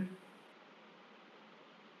pattern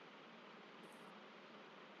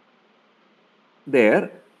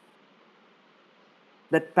there.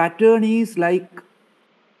 That pattern is like,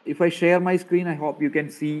 if I share my screen, I hope you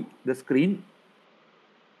can see the screen.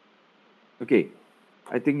 Okay,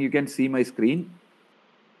 I think you can see my screen.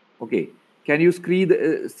 Okay, can you see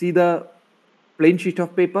the plain sheet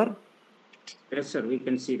of paper? Yes, sir, we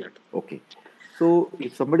can see that. Okay, so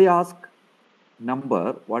if somebody asks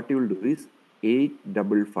number, what you will do is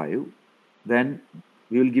 855, then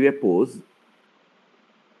we will give a pause,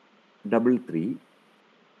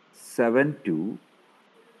 3372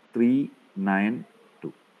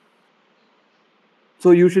 So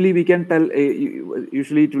usually we can tell,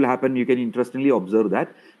 usually it will happen, you can interestingly observe that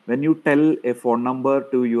when you tell a phone number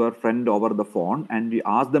to your friend over the phone and you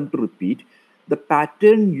ask them to repeat, the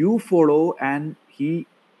pattern you follow and he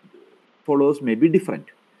follows may be different.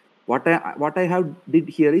 What I have did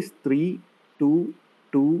here is 3, 2,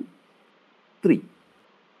 2, 3.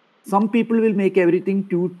 Some people will make everything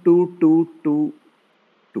 2, 2, 2, 2,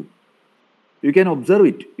 2. You can observe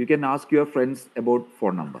it. You can ask your friends about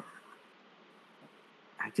phone number.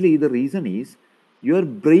 Actually, the reason is your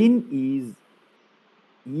brain is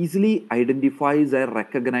easily identifies and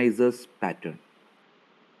recognizes pattern.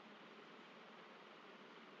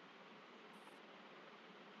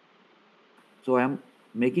 So I am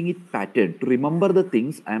making it pattern. To remember the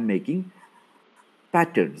things, I am making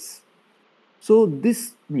patterns. So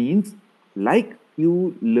this means, like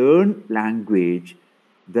you learn language,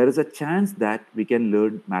 there is a chance that we can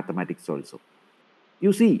learn mathematics also.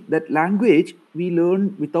 You see that language we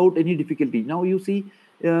learn without any difficulty. Now you see,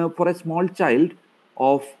 for a small child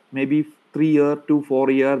of maybe 3 year to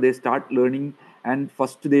 4 year, they start learning, and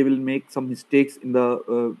first they will make some mistakes in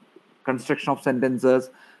the construction of sentences,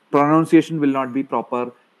 pronunciation will not be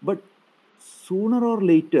proper, but sooner or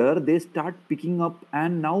later they start picking up,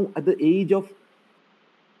 and now at the age of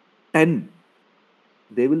 10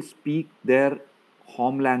 they will speak their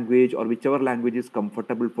home language or whichever language is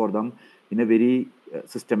comfortable for them in a very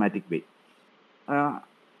systematic way.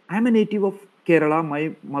 I'm a native of Kerala.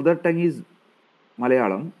 My mother tongue is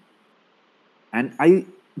Malayalam, and I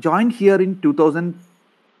joined here in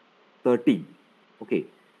 2013. Okay,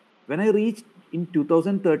 when I reached in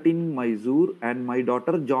 2013 in Mysore, and my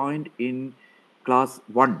daughter joined in class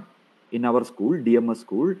 1 in our school, DMS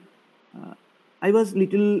school, I was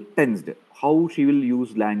little tensed how she will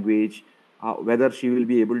use language, whether she will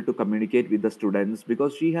be able to communicate with the students,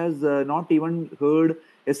 because she has not even heard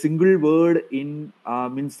a single word in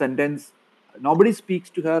means sentence. Nobody speaks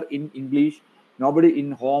to her in English. Nobody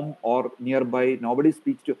in home or nearby. Nobody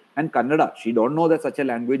speaks to, and Kannada. She don't know that such a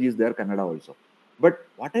language is there, Kannada also. But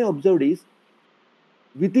what I observed is,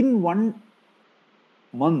 within 1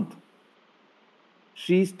 month,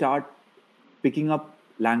 she start picking up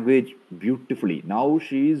language beautifully. Now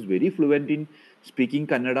she is very fluent in speaking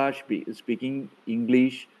Kannada, speaking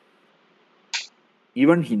English,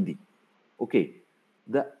 even Hindi. Okay,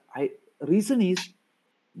 the reason is,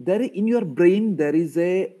 there in your brain there is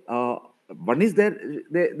a one is there,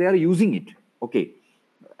 they are using it. Okay,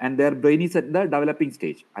 and their brain is at the developing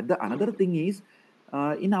stage. At the another thing is,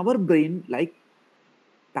 in our brain, like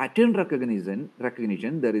pattern recognition,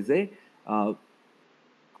 there is a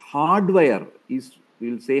hardwire, is,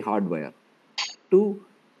 we'll say hardwire, to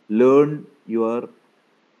learn your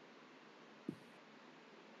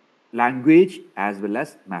language as well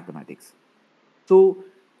as mathematics. So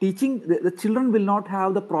teaching the children will not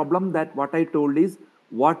have the problem that what I told is,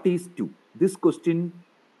 what is 2? This question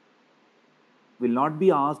will not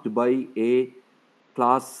be asked by a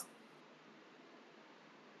class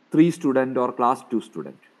 3 student or class 2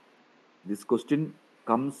 student. This question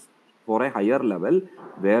comes for a higher level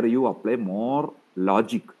where you apply more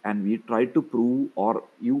logic, and we try to prove, or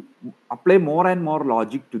you apply more and more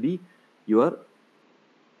logic to the your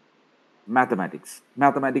mathematics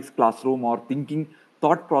classroom or thinking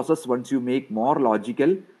thought process. Once you make more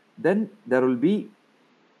logical, then there will be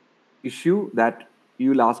issue that you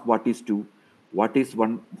will ask, what is 2, what is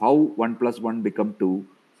 1, how 1 plus 1 become 2.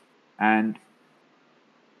 And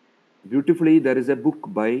beautifully, there is a book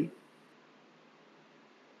by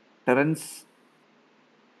Terence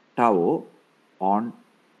Tao on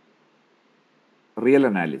real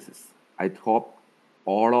analysis. I hope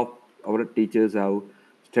all of our teachers have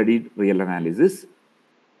studied real analysis,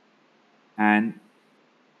 and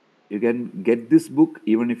you can get this book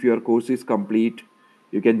even if your course is complete.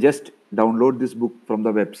 You can just download this book from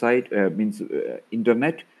the website,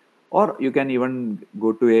 internet, or you can even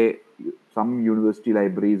go to a some university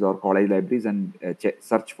libraries or college libraries and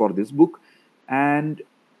search for this book. And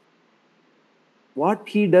what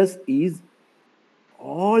he does is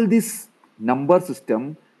all this number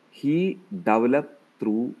system he developed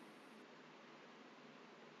through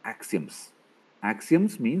axioms.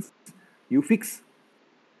 Axioms means you fix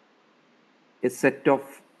a set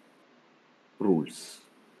of rules.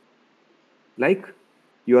 Like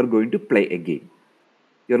you are going to play a game.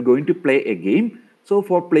 You are going to play a game. So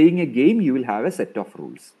for playing a game, you will have a set of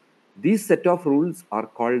rules. These set of rules are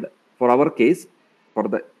called, for our case, for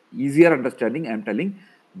the easier understanding, I am telling,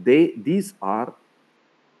 these are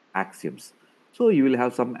axioms. So you will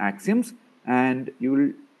have some axioms and you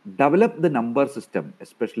will develop the number system,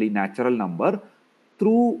 especially natural number,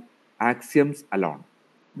 through axioms alone.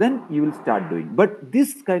 Then you will start doing. But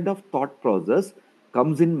this kind of thought process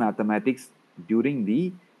comes in mathematics during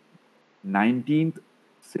the 19th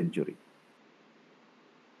century.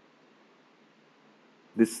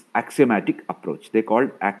 This axiomatic approach, they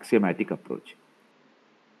called axiomatic approach.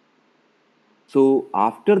 So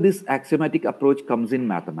after this axiomatic approach comes in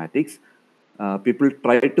mathematics, people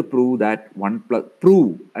try to prove that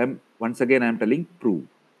once again I am telling prove,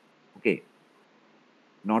 okay,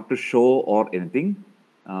 not to show or anything.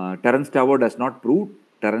 Terence Tao does not prove.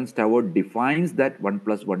 Terence Tao defines that 1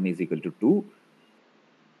 plus 1 is equal to 2.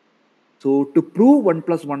 So to prove 1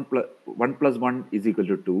 plus 1 is equal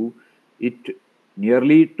to 2, it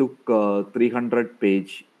nearly took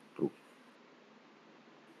 300-page proof.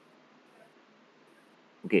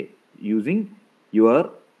 Okay, using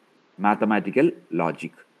your mathematical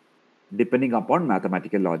logic, depending upon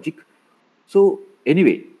mathematical logic. So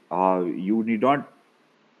anyway, you need not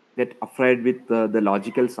get afraid with the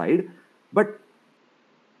logical side, but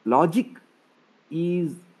logic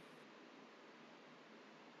is,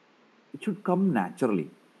 it should come naturally.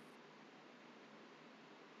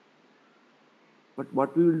 But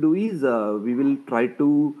what we will do is we will try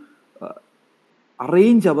to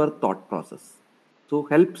arrange our thought process. So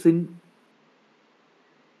helps in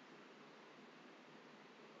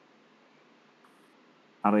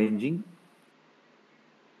arranging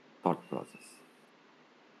thought process.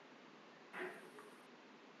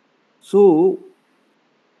 So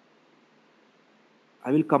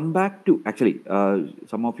I will come back to, actually,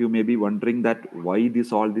 some of you may be wondering that why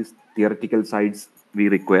all these theoretical sides we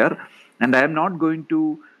require. And I am not going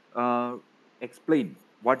to explain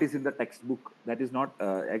what is in the textbook. That is not,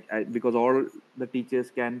 because all the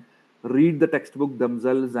teachers can read the textbook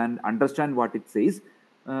themselves and understand what it says.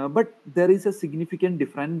 But there is a significant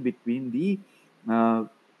difference between the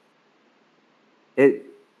a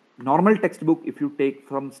normal textbook. If you take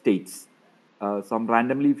from states, some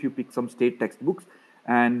randomly, if you pick some state textbooks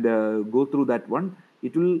and go through that one,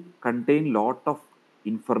 it will contain lot of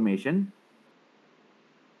information,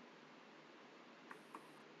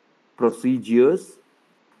 procedures,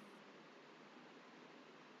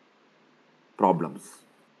 problems.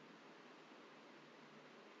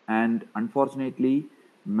 And unfortunately,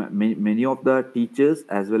 many of the teachers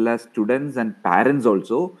as well as students and parents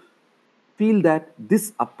also feel that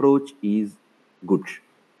this approach is good.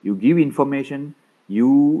 You give information,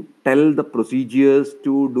 you tell the procedures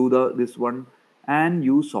to do this one, and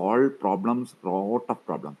you solve problems, lot of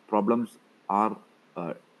problems. Problems are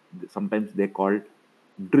sometimes they called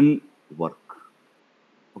drill work.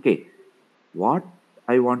 Okay, what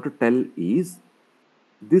I want to tell is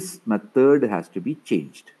this method has to be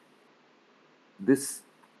changed.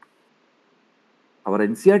 Our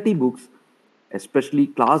NCERT books, especially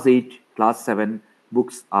class 8, class 7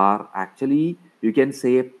 books, are actually, you can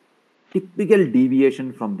say, a typical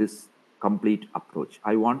deviation from this complete approach.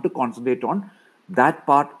 I want to concentrate on that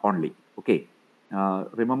part only. Okay,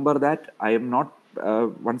 remember that I am not,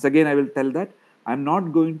 once again I will tell that I am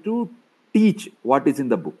not going to teach what is in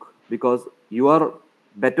the book, because you are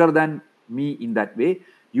better than me in that way.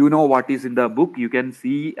 You know what is in the book, you can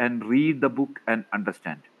see and read the book and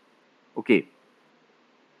understand. Okay,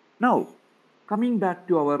 now coming back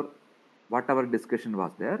to our discussion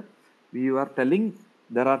was there, we were telling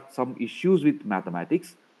there are some issues with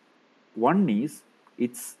mathematics. One is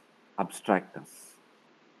its abstractness.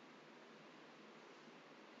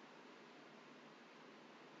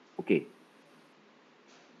 Okay,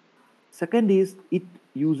 second is it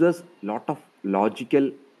uses lot of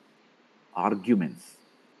logical arguments.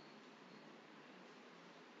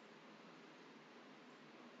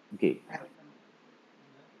 Okay,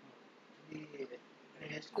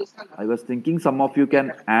 I was thinking some of you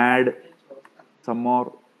can add some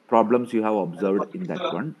more problems you have observed in that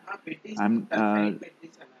one.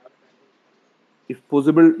 If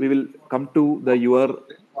possible, we will come to your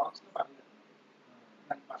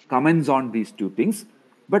comments on these two things.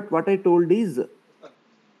 But what I told is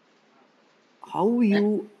how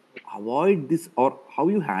you avoid this or how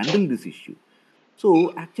you handle this issue.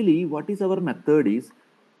 So actually, what is our method is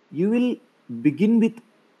you will begin with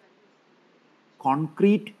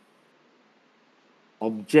concrete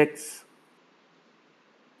objects,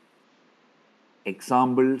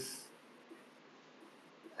 examples,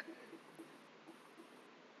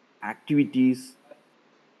 activities,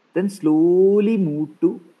 then slowly move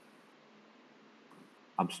to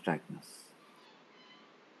abstractness.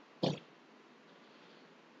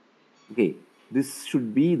 Okay, this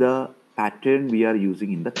should be the pattern we are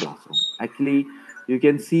using in the classroom. Actually, you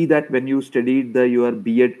can see that when you studied your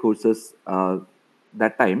B.Ed courses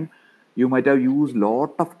that time, you might have used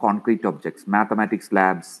lot of concrete objects, mathematics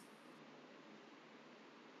labs,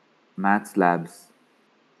 maths labs,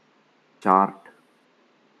 chart,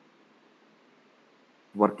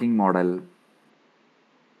 working model,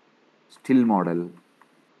 still model,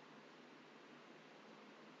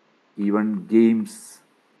 even games,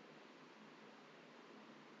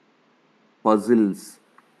 puzzles,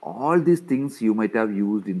 all these things you might have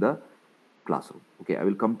used in the classroom. Okay, I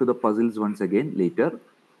will come to the puzzles once again later.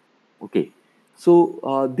 Okay,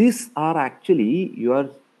 so these are actually you are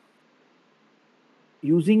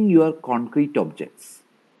using your concrete objects.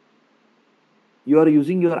 You are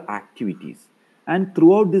using your activities, and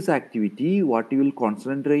throughout this activity, what you will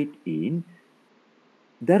concentrate in,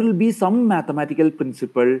 there will be some mathematical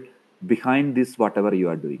principle behind this whatever you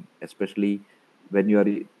are doing, especially when you are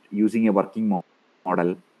using a working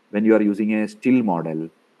model, when you are using a still model,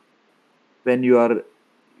 when you are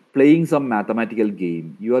playing some mathematical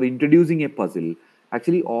game, you are introducing a puzzle.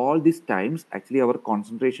 Actually, all these times, actually our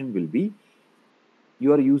concentration will be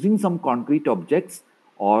you are using some concrete objects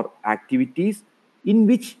or activities in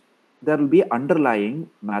which there will be underlying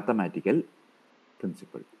mathematical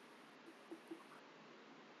principle.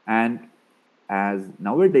 And as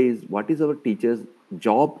nowadays, what is our teacher's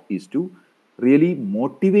job is to really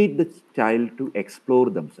motivate the child to explore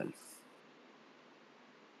themselves.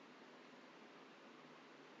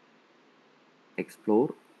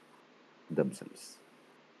 Explore themselves.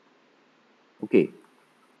 Okay.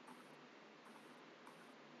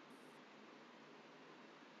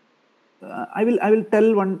 I will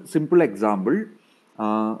tell one simple example.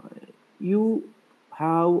 You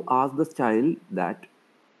have asked the child that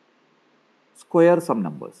square some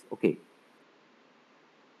numbers. Okay.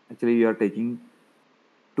 Actually, you are taking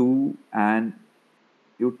 2 and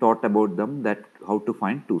you taught about them that how to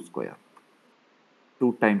find 2 square.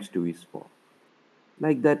 2 times 2 is 4.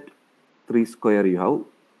 Like that, 3 square you have.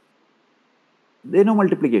 They know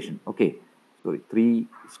multiplication. Okay. Sorry, 3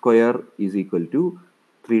 square is equal to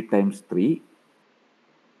 3 times 3.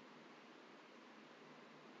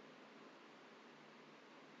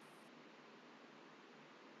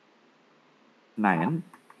 9.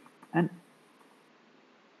 And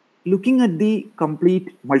looking at the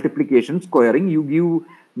complete multiplication squaring, you give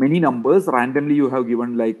many numbers. Randomly, you have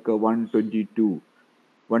given like 122,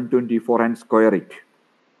 124 and square it.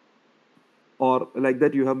 Or like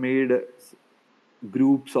that, you have made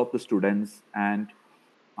groups of the students and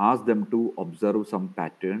ask them to observe some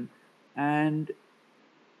pattern. And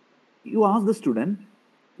you ask the student,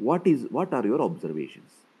 what are your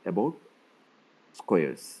observations about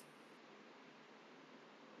squares?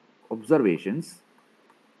 Observations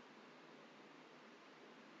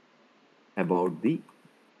about the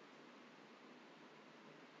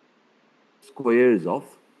squares of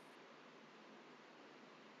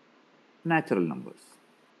natural numbers.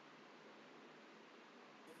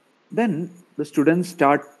 Then the students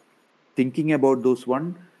start thinking about those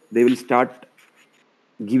one. They will start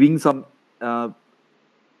giving some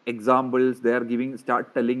examples. They are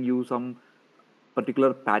start telling you some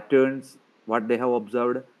particular patterns, what they have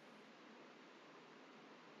observed.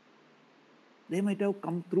 They might have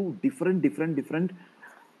come through different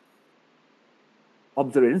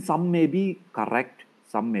observations. Some may be correct,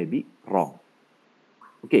 some may be wrong.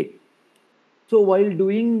 Okay. So while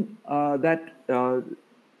doing that,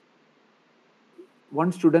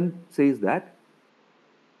 one student says that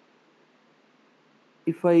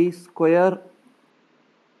if I square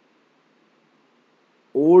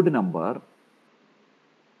odd number,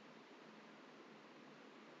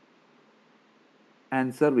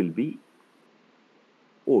 answer will be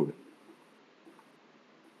odd.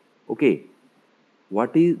 Okay.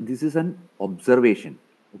 This is an observation.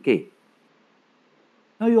 Okay.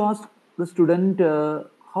 Now you ask the student,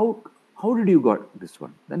 how did you got this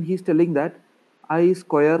one? Then he's telling that I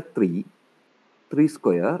square 3, 3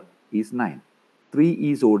 square is 9. 3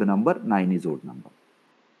 is odd number, 9 is odd number.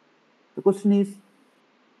 The question is,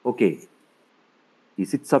 Okay,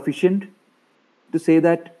 is it sufficient to say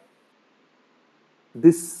that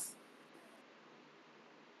this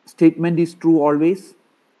statement is true always?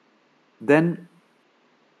 Then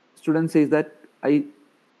student says that I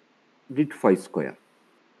did 5 square.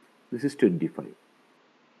 This is 25.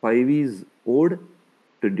 5 is odd,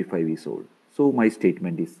 25 is odd. So my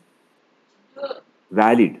statement is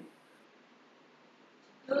valid.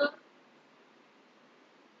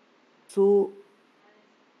 So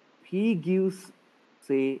he gives,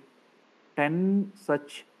 say, 10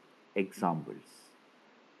 such examples.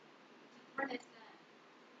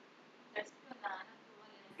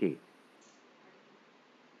 Okay.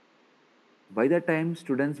 By that time,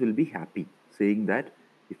 students will be happy, saying that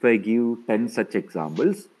if I give 10 such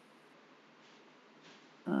examples,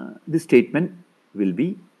 this statement will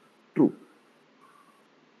be true.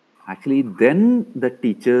 Actually, then the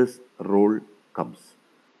teacher's role comes.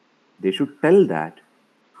 They should tell that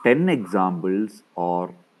 10 examples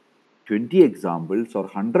or 20 examples or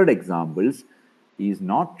 100 examples is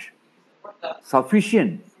not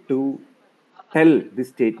sufficient to tell this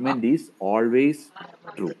statement is always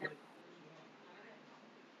true.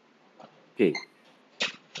 Okay.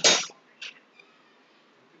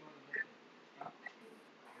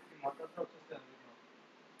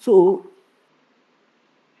 So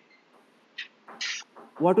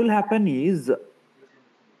what will happen is,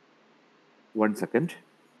 one second,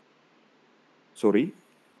 sorry.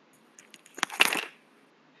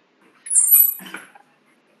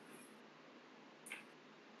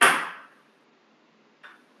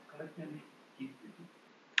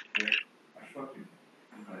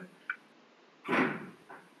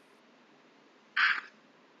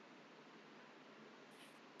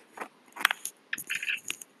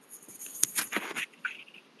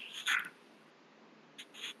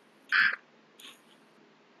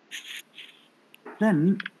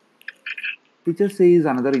 Then teacher says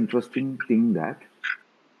another interesting thing, that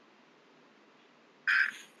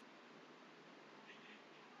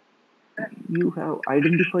you have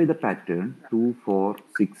identified the pattern 2, 4,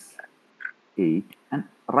 6, 8 and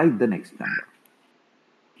write the next number.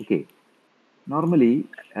 Okay. Normally,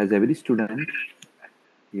 as every student,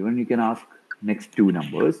 even you can ask next two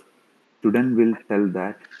numbers, student will tell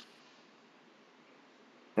that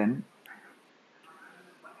 10,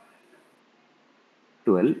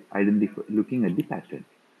 12, identify, looking at the pattern.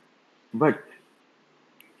 But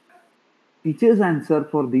teacher's answer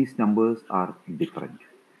for these numbers are different.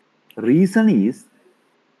 Reason is,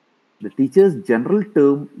 the teacher's general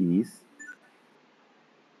term is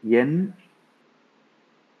n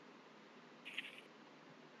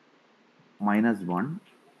minus 1,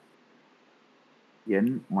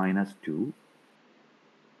 n minus 2,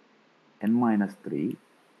 n minus 3,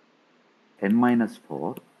 n minus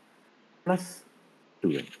 4 plus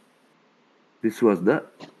 2n. This was the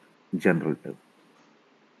general term.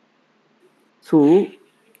 So,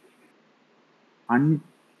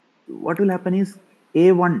 what will happen is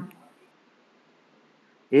A1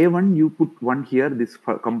 you put 1 here, this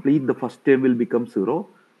complete the first term will become 0,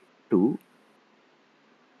 2.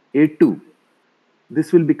 A2,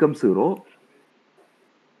 this will become 0,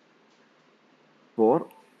 4,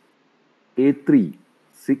 A3,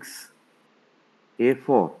 6,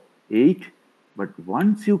 A4, 8. But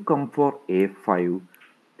once you come for A5,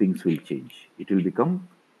 things will change. It will become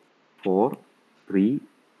 4, 3,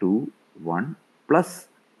 2, 1 plus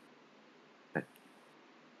 10.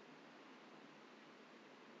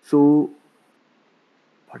 So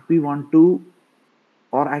what we want to,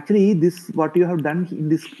 or actually this, what you have done in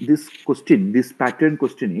this question, this pattern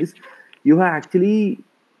question is, you have actually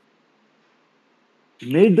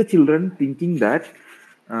made the children thinking that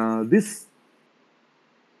this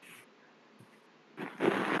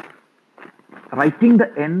writing the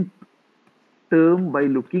n term by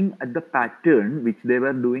looking at the pattern which they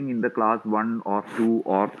were doing in the class 1 or 2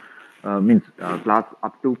 or class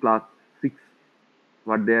up to class 6,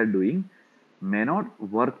 what they are doing may not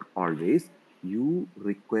work always. You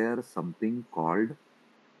require something called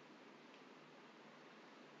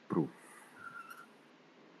proof.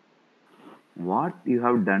 What you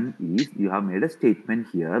have done is, you have made a statement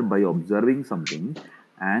here by observing something,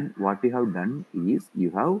 and what you have done is,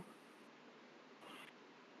 you have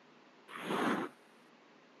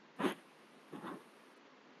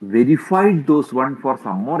verified those one for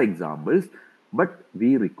some more examples, but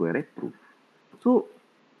we require a proof. So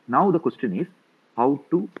now the question is, how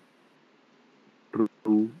to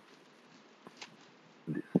prove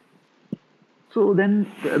this? So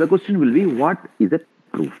then the question will be, what is a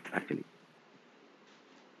proof actually?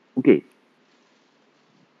 Okay.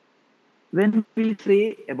 When we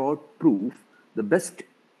say about proof, the best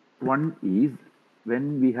one is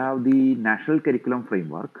when we have the national curriculum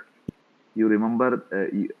framework. You remember,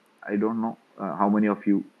 I don't know how many of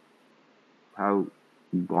you have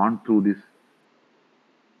gone through this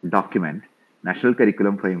document, National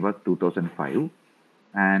Curriculum Framework 2005,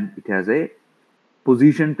 and it has a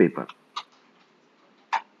position paper.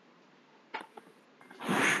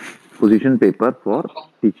 Position paper for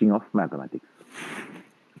teaching of mathematics.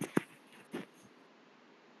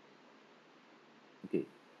 Okay,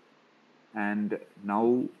 and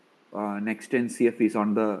now next NCF is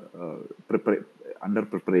on the under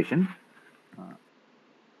preparation,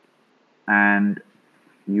 and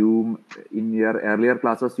you in your earlier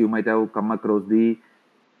classes you might have come across the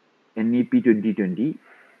NEP 2020,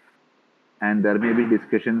 and there may be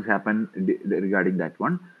discussions happen regarding that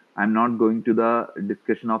one. I'm not going to the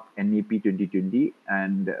discussion of NEP 2020,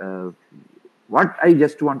 and what I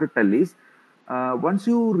just want to tell is, once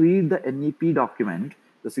you read the NEP document,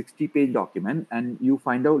 the 60-page document, and you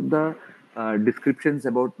find out the descriptions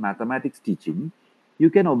about mathematics teaching, you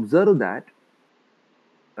can observe that,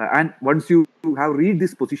 and once you have read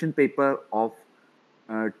this position paper of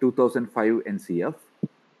 2005 NCF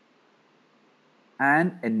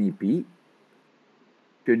and NEP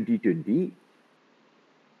 2020,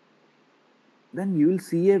 then you will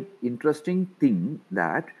see a interesting thing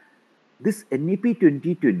that this NEP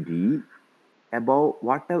 2020 about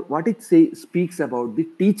what it speaks about the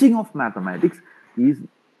teaching of mathematics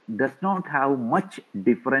does not have much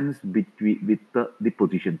difference between with the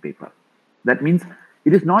position paper. That means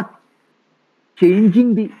it is not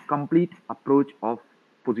changing the complete approach of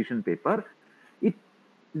position paper. It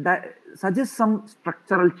suggests some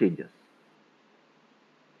structural changes.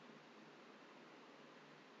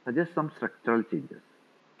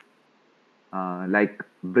 Like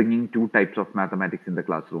bringing two types of mathematics in the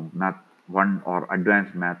classroom, math 1 or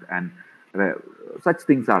advanced math, and such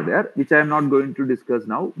things are there, which I am not going to discuss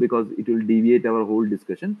now because it will deviate our whole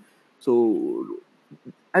discussion. So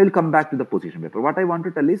I will come back to the position paper. What I want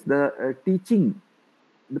to tell is the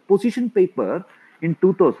the position paper in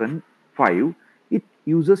 2005, it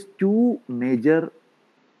uses two major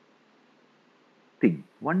things.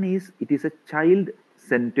 One is it is a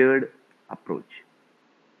child-centered approach.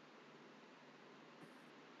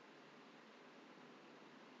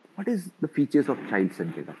 What is the features of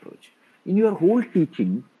child-centered approach? In your whole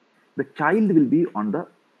teaching, the child will be on the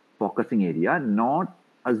focusing area, not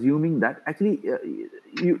assuming that actually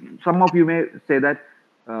some of you may say that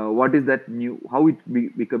what is that new, how it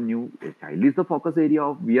become new? A child is the focus area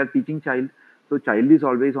of, we are teaching child, so child is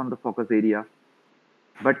always on the focus area.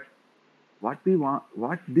 But what we want,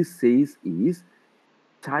 what this says is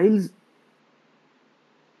child's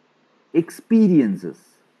experiences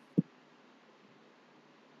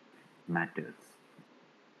matters.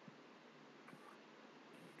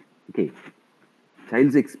 Okay,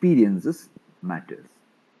 child's experiences matters.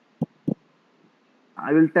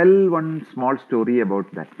 I will tell one small story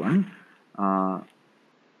about that one.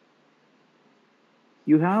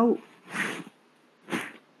 You have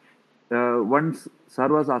once sir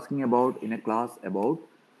was asking about in a class about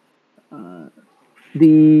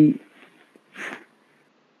the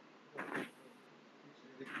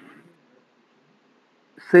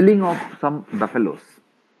selling of some buffaloes.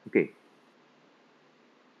 Okay.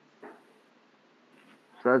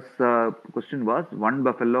 Sir's question was, one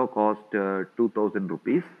buffalo cost 2,000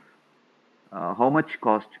 rupees. How much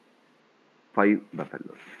cost 5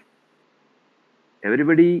 buffaloes?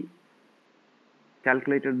 Everybody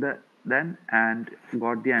calculated then and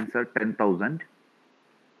got the answer 10,000.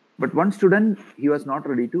 But one student, he was not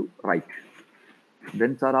ready to write.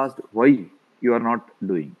 Then sir asked, why you are not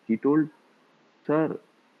doing? He told, sir,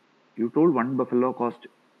 you told one buffalo cost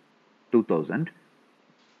 2,000.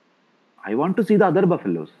 I want to see the other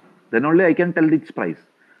buffaloes. Then only I can tell its price.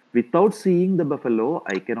 Without seeing the buffalo,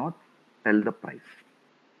 I cannot tell the price.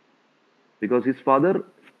 Because his father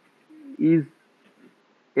is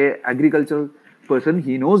a agricultural person.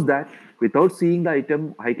 He knows that without seeing the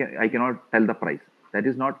item, I cannot tell the price. That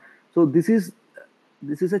is not. So this is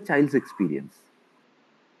a child's experience.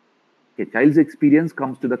 A child's experience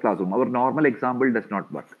comes to the classroom. Our normal example does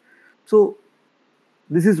not work. So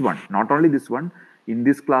this is one. Not only this one. In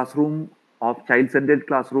this classroom of child-centered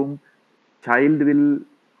classroom, child will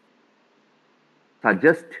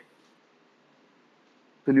suggest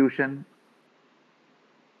solution,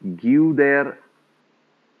 give their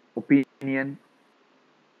opinion,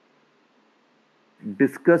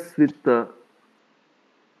 discuss with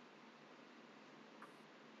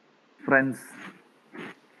friends,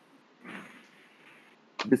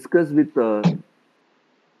 discuss with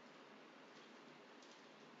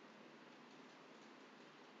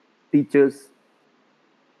teachers,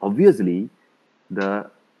 obviously,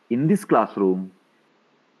 in this classroom,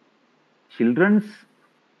 children's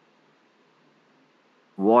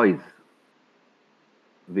voice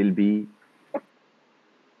will be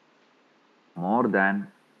more than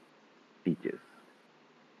teachers.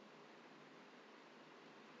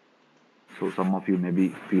 So some of you may be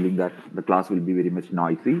feeling that the class will be very much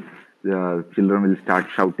noisy. The children will start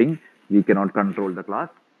shouting. We cannot control the class.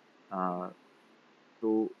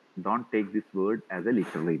 So don't take this word as a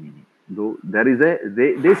literary meaning. Though there is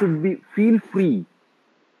they should be feel free.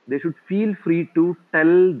 They should feel free to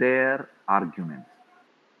tell their arguments.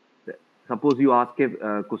 Suppose you ask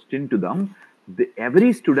a question to them,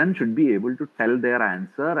 every student should be able to tell their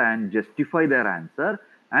answer and justify their answer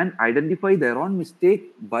and identify their own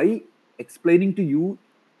mistake by explaining to you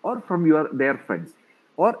or from their friends.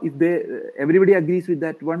 Or if everybody agrees with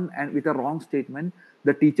that one and with a wrong statement,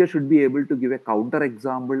 the teacher should be able to give a counter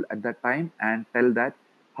example at that time and tell that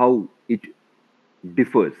how it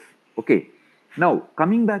differs. Okay. Now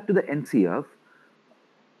coming back to the NCF,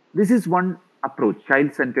 this is one approach.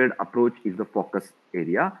 Child-centered approach is the focus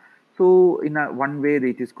area. So in one way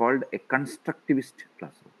it is called a constructivist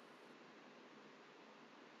classroom.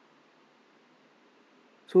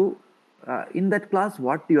 So in that class,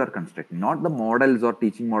 what you are constructing, not the models or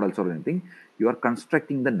teaching models or anything, you are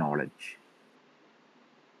constructing the knowledge.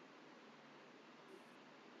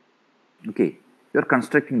 Okay, you are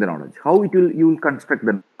constructing the knowledge. How you will construct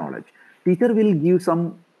the knowledge? Teacher will give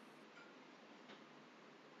some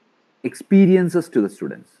experiences to the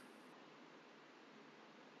students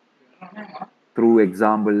through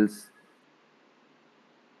examples,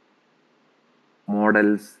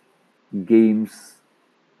 models, games,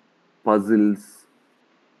 puzzles,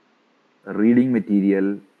 reading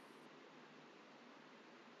material.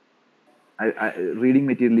 Reading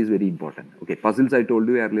material is very important. Okay, puzzles I told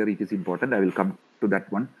you earlier, it is important. I will come to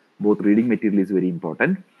that one. Both reading material is very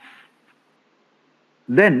important.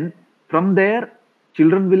 Then from there,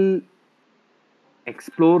 children will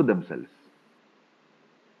explore themselves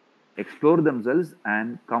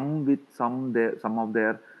and come with some of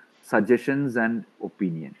their suggestions and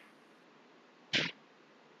opinions.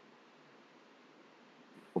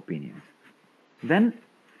 Then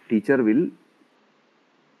teacher will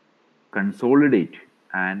consolidate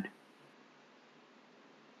and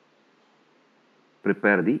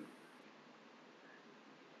prepare the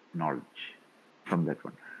knowledge from that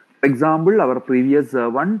one. For example, our previous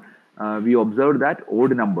one, we observed that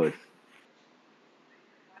odd numbers,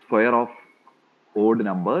 square of odd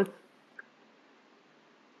numbers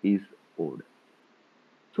is odd.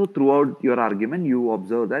 So throughout your argument, you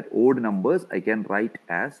observe that odd numbers I can write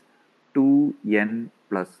as 2n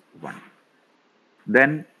plus 1.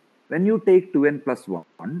 Then when you take 2n plus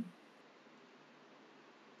 1,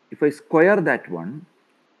 if I square that one,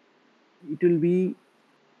 it will be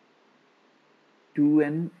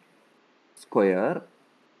 2n square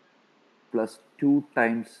plus 2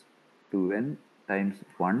 times 2n times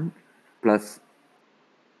 1 plus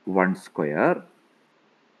 1 square,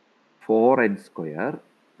 4n square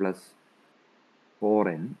plus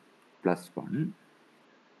 4n plus 1,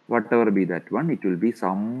 whatever be that one, it will be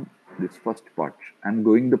this first part. I'm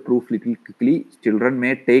going the proof little quickly. Children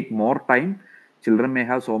may take more time. Children may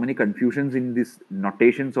have so many confusions in these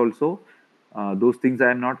notations also. Those things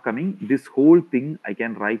I am not coming. This whole thing I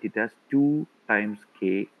can write it as 2 times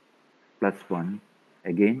k plus 1.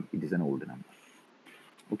 Again, it is an odd number.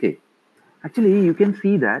 Okay. Actually, you can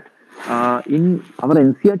see that in our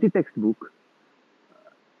NCERT textbook,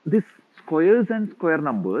 this squares and square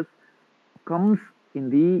numbers comes in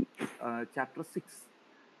the chapter 6.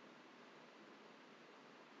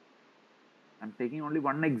 I'm taking only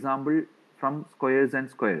one example from squares and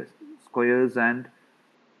square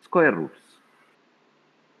roots.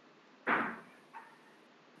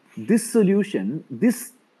 This solution,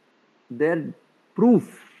 their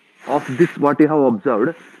proof of this what you have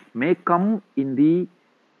observed may come in the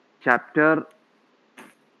chapter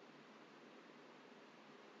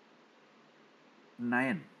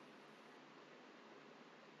 9,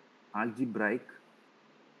 algebraic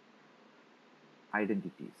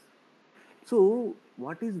identities. So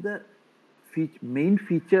what is the main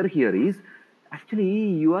feature here is actually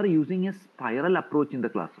you are using a spiral approach in the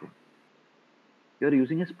classroom. You are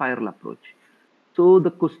using a spiral approach. So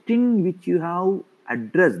the question which you have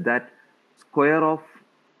addressed, that square of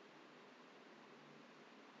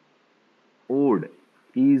odd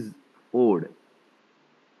is odd,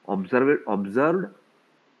 observed,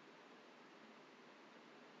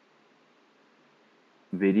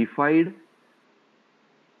 verified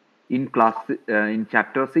in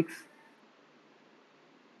chapter 6,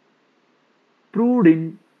 proved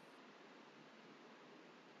in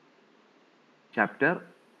chapter,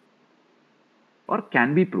 or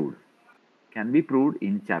can be proved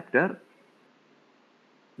in chapter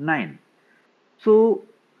 9. So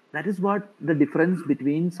that is what the difference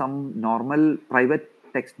between some normal private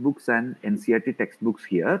textbooks and NCERT textbooks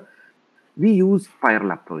here. We use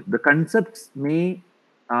spiral approach. The concepts may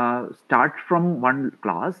start from one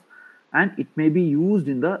class and it may be used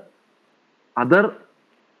in the other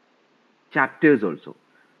chapters also.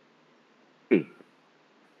 Okay.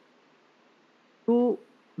 So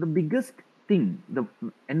the biggest thing,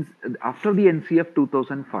 after the NCF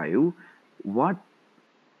 2005, what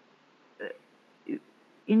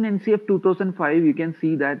in NCF 2005 you can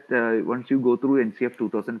see that once you go through NCF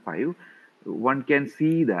 2005, one can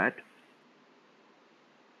see that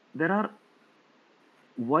there are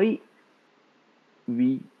why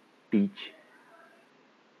we teach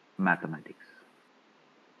mathematics.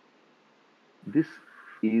 This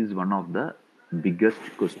is one of the biggest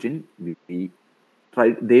question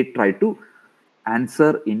they try to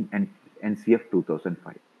answer in NCF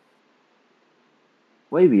 2005.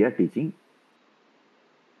 Why we are teaching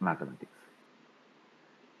mathematics?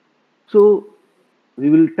 So we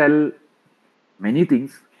will tell many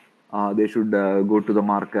things. They should go to the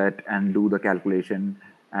market and do the calculation,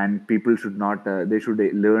 and people should not. They should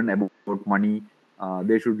learn about money.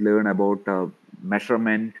 They should learn about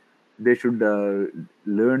measurement. They should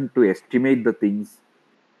learn to estimate the things.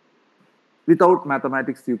 Without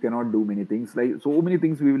mathematics, you cannot do many things. Like so many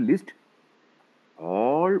things we will list.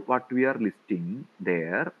 All what we are listing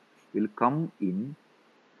there will come in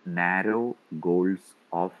narrow goals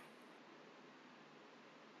of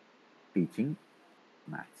teaching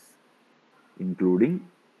maths, including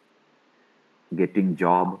getting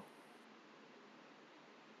job,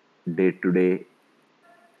 day-to-day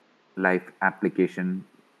life application.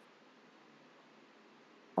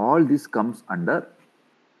 All this comes under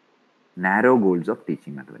narrow goals of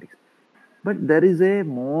teaching mathematics. But there is a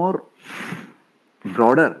more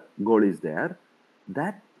broader goal is there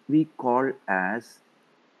that we call as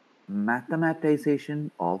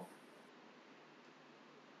mathematization of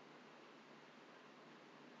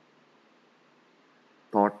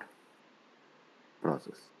thought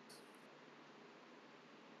process.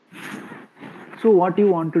 So what you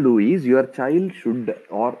want to do is your child should,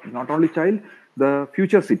 or not only child, the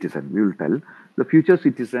future citizen, we will tell, the future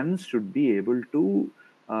citizens should be able to,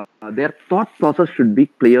 their thought process should be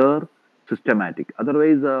clear, systematic.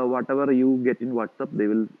 Otherwise, whatever you get in WhatsApp, they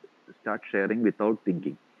will start sharing without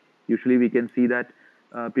thinking. Usually we can see that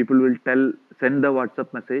people will send the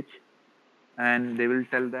WhatsApp message and they will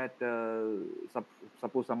tell that,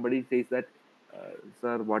 suppose somebody says that,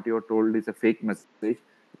 sir, what you are told is a fake message.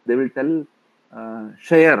 They will tell,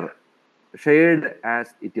 shared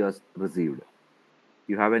as it was received.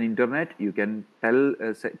 You have an internet, you can tell,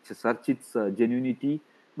 search its genuinity,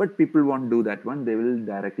 but people won't do that one. They will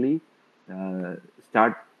directly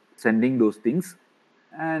start sending those things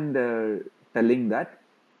and telling that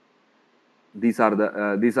these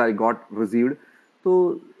are got received.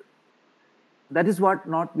 So that is what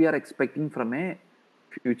not we are expecting from a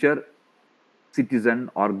future citizen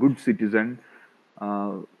or good citizen,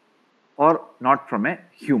 or not from a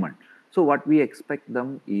human. So what we expect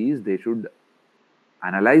them is they should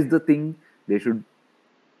analyze the thing, they should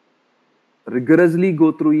rigorously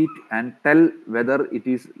go through it and tell whether it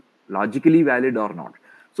is logically valid or not.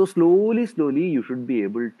 So slowly you should be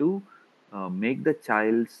able to make the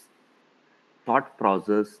child's thought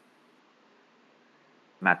process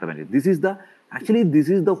mathematics. This is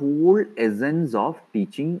the whole essence of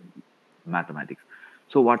teaching mathematics.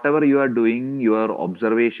 So whatever you are doing, your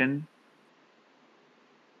observation,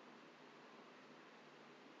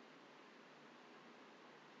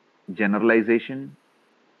 generalization,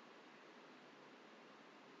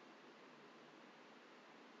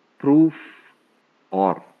 proof,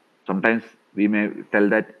 or sometimes we may tell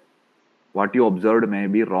that what you observed may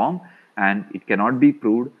be wrong and it cannot be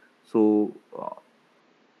proved. So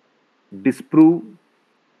disprove,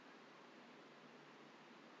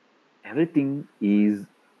 everything is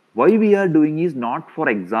why we are doing is not for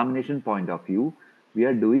examination point of view. We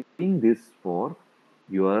are doing this for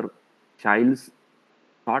your child's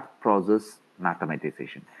thought process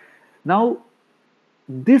mathematization. Now,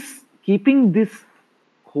 keeping this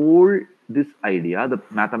idea, the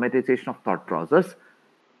mathematization of thought process,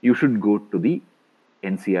 you should go to the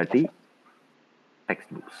NCERT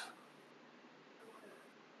textbooks.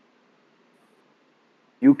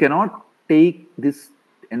 You cannot take this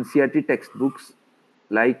NCERT textbooks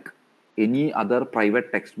like any other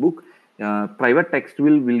private textbook. Private text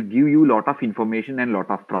will give you lot of information and lot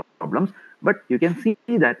of problems, But you can see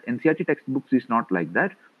that NCERT textbooks is not like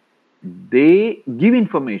that. They give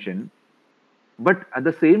information, but at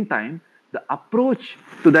the same time, the approach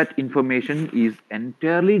to that information is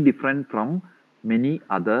entirely different from many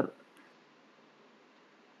other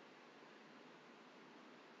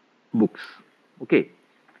books. Okay.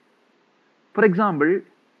 For example,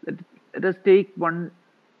 let us take one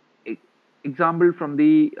example from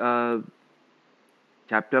the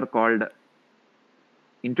chapter called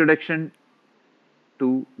Introduction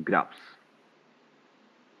to Graphs.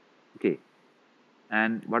 Okay.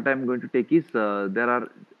 And what I'm going to take is there are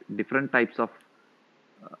different types of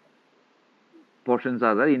portions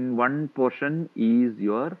are there. In one portion is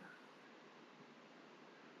your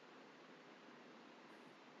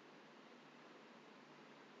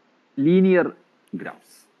linear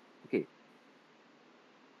graphs. Okay.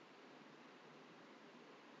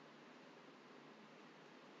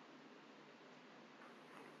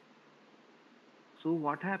 So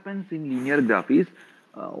what happens in linear graph is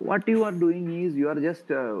what you are doing is you are just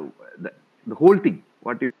the whole thing.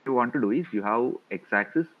 What you want to do is you have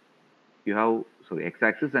x-axis, you have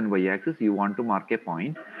x-axis and y-axis. You want to mark a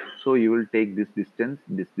point, so you will take this distance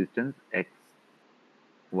x,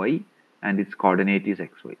 y, and its coordinate is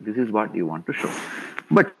x, y. This is what you want to show.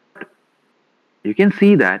 But you can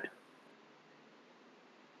see that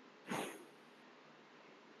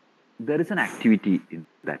there is an activity in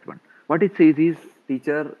that one. What it says is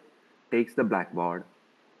teacher takes the blackboard.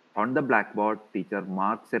 On the blackboard, teacher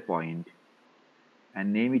marks a point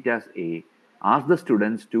and name it as A. Ask the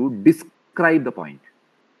students to describe the point.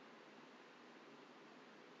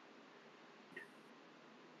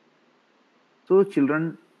 So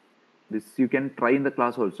children, this you can try in the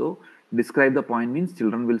class also. Describe the point means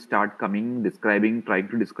children will start coming, describing, trying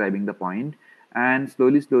to describing the point, and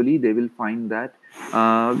slowly they will find that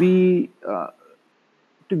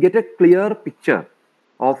to get a clear picture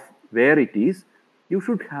of where it is, you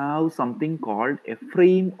should have something called a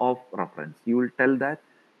frame of reference. You will tell that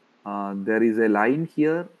there is a line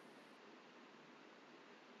here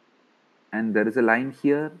and there is a line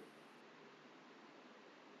here.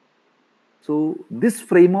 So this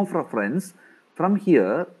frame of reference from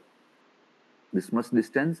here, this much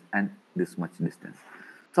distance and this much distance.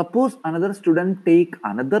 Suppose another student take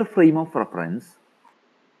another frame of reference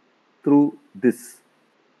through this.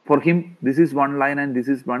 For him, this is one line and this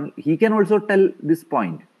is one. He can also tell this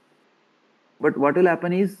point. But what will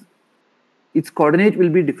happen is its coordinate will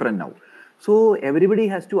be different now. So everybody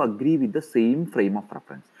has to agree with the same frame of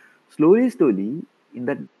reference. Slowly, in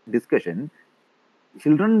that discussion,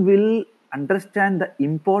 children will understand the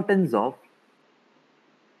importance of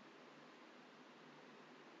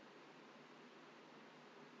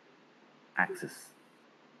axis.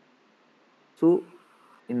 So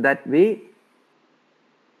in that way,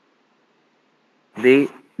 they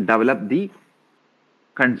develop the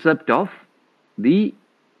concept of the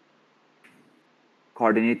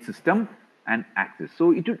coordinate system and axis.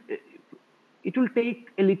 So it will take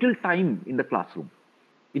a little time in the classroom.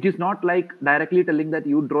 It is not like directly telling that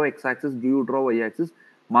you draw x-axis, you draw y-axis,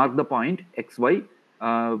 mark the point x, y,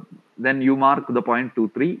 then you mark the point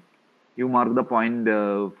 2, 3, you mark the point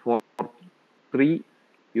 4, 3,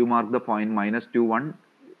 you mark the point minus 2, 1.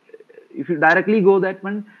 If you directly go that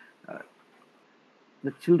one,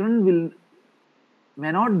 the children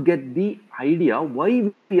may not get the idea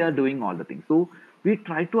why we are doing all the things. So we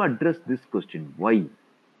try to address this question, why?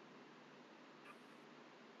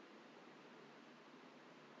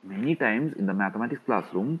 Many times in the mathematics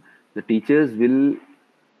classroom, the teachers will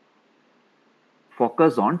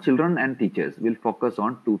focus on, children and teachers will focus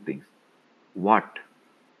on two things. What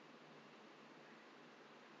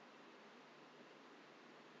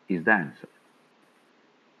is the answer?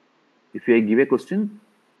 If I give a question,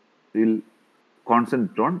 we will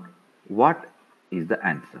concentrate on what is the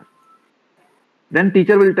answer. Then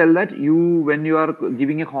teacher will tell that when you are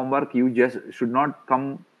giving a homework, you just should not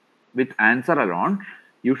come with answer alone.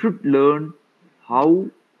 You should learn how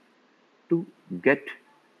to get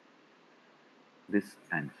this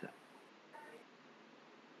answer.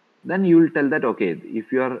 Then you will tell that, okay,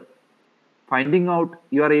 if you are finding out,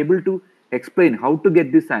 you are able to explain how to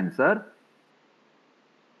get this answer,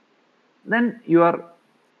 then you are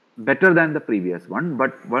better than the previous one.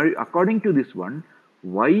 But according to this one,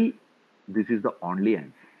 why this is the only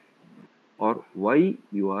answer, or why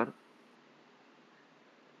you are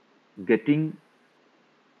getting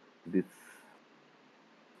this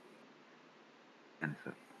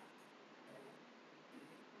answer.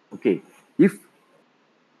 Okay, if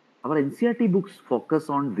our NCERT books focus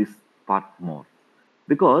on this part more,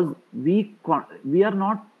 because we are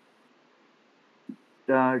not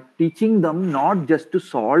teaching them not just to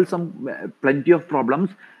solve some plenty of problems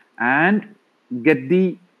and get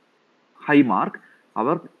the high mark.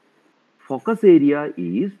 Our focus area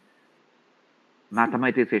is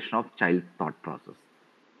mathematization of child thought process,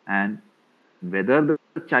 and whether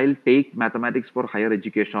the child take mathematics for higher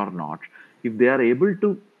education or not, if they are able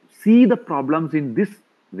to see the problems in this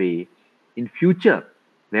way, in future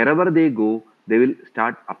wherever they go, they will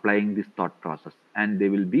start applying this thought process and they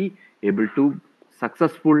will be able to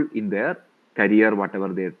successful in their career, whatever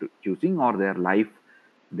they are choosing, or their life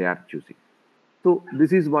they are choosing. So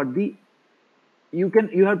this is what the you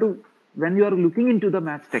have to, when you are looking into the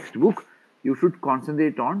maths textbook, you should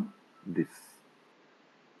concentrate on this.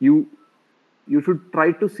 You should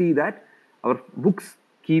try to see that our books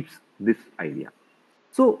keeps this idea.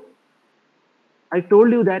 So I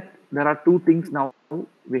told you that there are two things now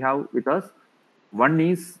we have with us. One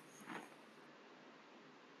is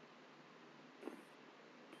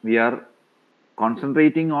we are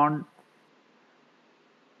concentrating on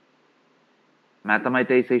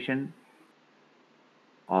mathematization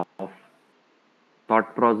of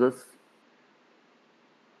thought process.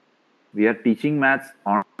 We are teaching maths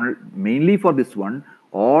on mainly for this one.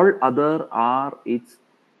 All other are its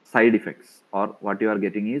side effects, or what you are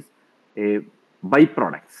getting is a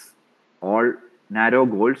byproducts. All narrow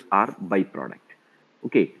goals are byproduct.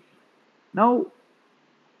 Okay. Now,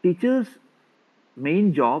 teachers'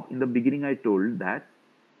 main job in the beginning, I told that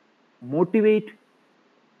motivate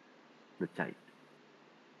the child.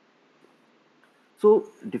 So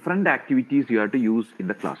different activities you have to use in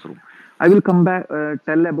the classroom. I will come back,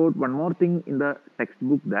 tell about one more thing in the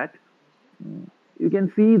textbook, that you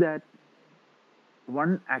can see that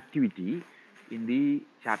one activity in the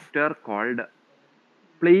chapter called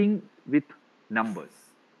playing with numbers.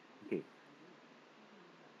 Okay.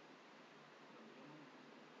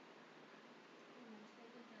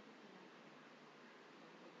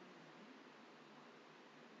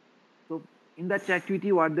 So in that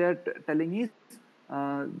activity, what they are telling is,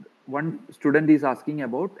 one student is asking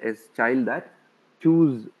about a child that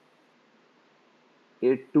choose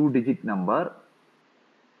a 2-digit number.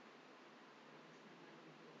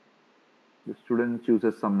 The student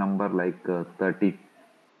chooses some number like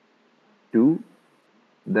 32,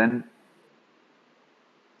 then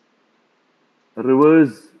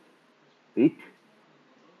reverse it,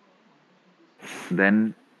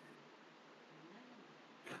 then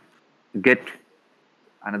get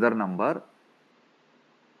another number,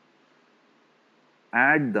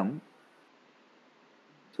 add them.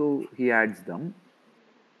 So he adds them.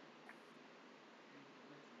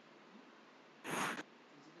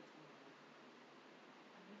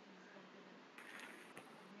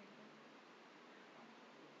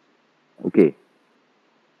 Okay.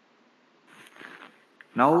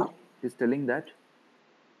 Now he's telling that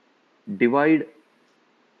divide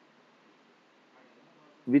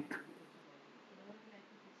with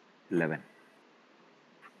 11.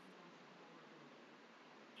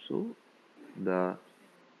 So the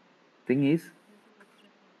thing is,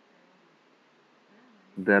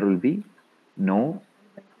 there will be no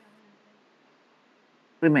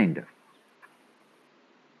remainder.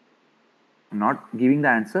 I'm not giving the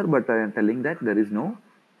answer, but I am telling that there is no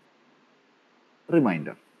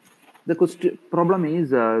remainder. The problem is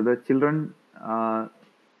the children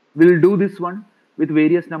will do this one with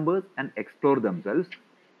various numbers and explore themselves.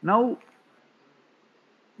 Now,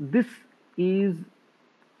 this is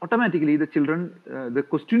automatically the children, the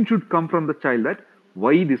question should come from the child that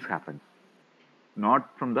why this happens, not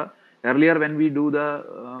from the earlier when we do the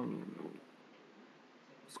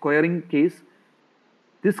squaring case.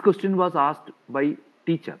 This question was asked by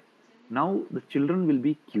teacher. Now the children will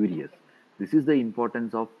be curious. This is the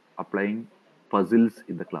importance of applying puzzles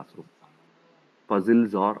in the classroom.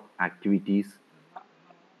 Puzzles or activities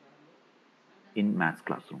in maths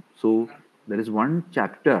classroom. So there is one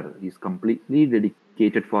chapter is completely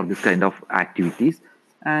dedicated for this kind of activities,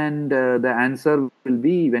 and the answer will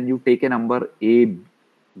be when you take a number A,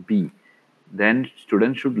 B, then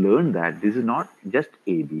students should learn that this is not just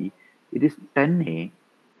AB, it is 10A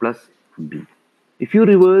plus B. If you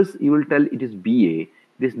reverse, you will tell it is BA.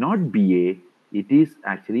 It is not BA, it is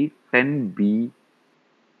actually 10B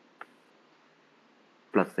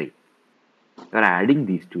plus A. You are adding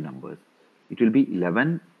these two numbers. It will be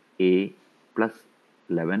 11A plus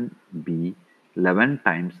 11B, 11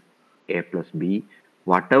 times A plus B.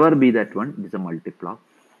 Whatever be that one, it is a multiple of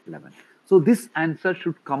 11. So this answer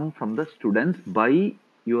should come from the students by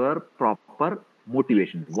your proper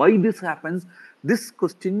motivation. Why this happens? This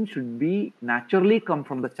question should be naturally come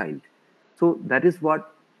from the child. So that is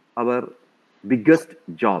what our biggest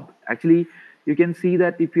job. Actually, you can see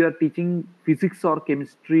that if you are teaching physics or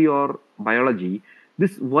chemistry or biology,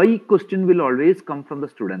 this why question will always come from the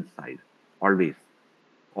student's side. Always.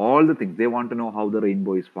 All the things. They want to know how the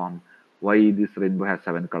rainbow is formed, why this rainbow has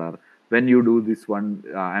 7 colors. When you do this one,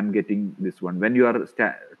 I'm getting this one. When you are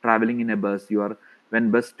traveling in a bus,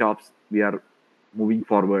 when bus stops, we are moving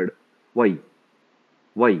forward. Why?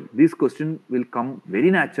 Why? This question will come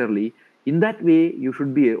very naturally. In that way, you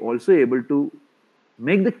should be also able to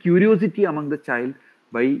make the curiosity among the child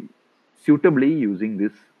by suitably using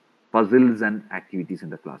this puzzles and activities in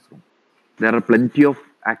the classroom. There are plenty of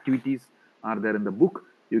activities are there in the book.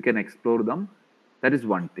 You can explore them. That is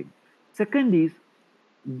one thing. Second is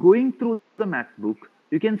going through the math book,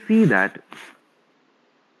 you can see that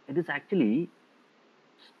it is actually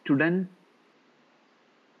student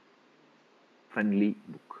friendly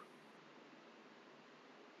book.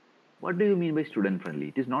 What do you mean by student friendly?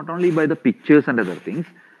 It is not only by the pictures and other things.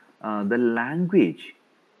 The language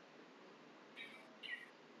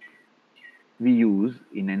we use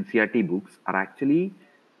in NCERT books are actually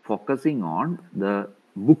focusing on the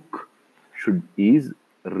book is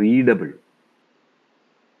readable.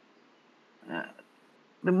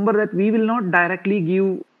 Remember that we will not directly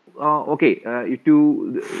give. If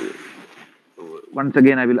you once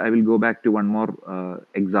again, I will go back to one more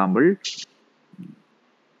example.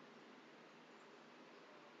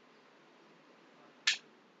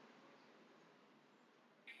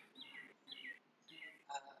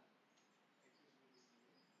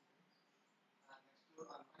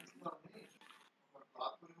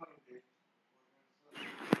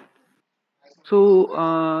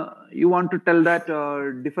 So you want to tell that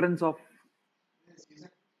difference of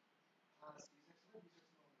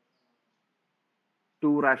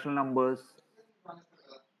two rational numbers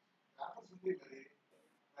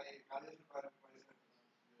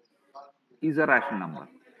is a rational number.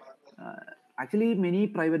 Actually, many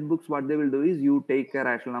private books, what they will do is you take a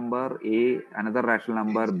rational number A, another rational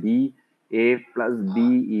number B, A plus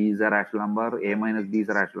B is a rational number, A minus B is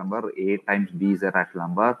a rational number, A times B is a rational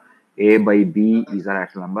number, A by B is a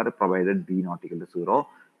rational number, provided B not equal to 0.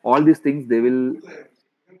 All these things they will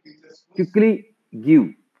quickly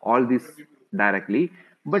give all this directly,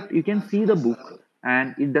 but you can see the book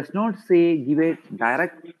and it does not say give a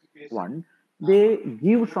direct one. They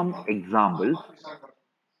give some examples.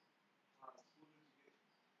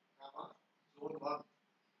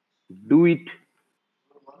 Do it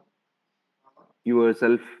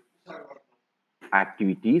yourself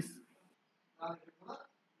activities.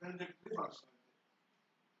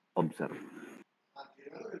 Observe.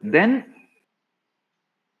 Then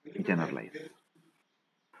generalize.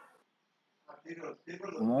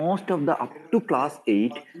 Most of the up to class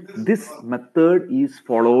 8, this method is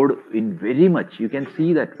followed in very much. You can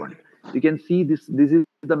see that one. You can see this is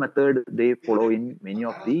the method they follow in many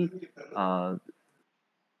of the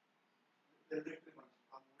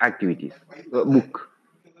activities book.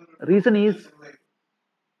 Reason is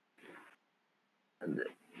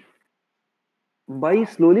by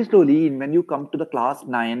slowly when you come to the class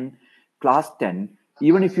 9, class 10,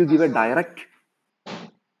 even if you give a direct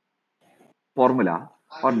formula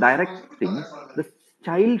or direct thing, the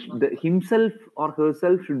child himself or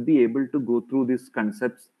herself should be able to go through these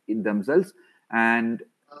concepts in themselves. And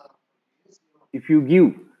if you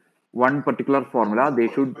give one particular formula, they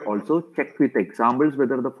should also check with examples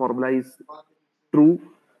whether the formula is true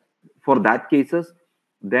for that cases.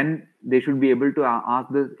 Then they should be able to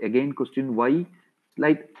ask the again question why,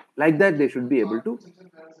 like that they should be able to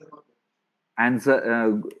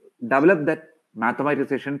answer, develop that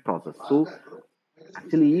mathematization process. So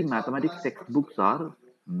actually mathematics textbooks are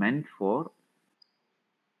meant for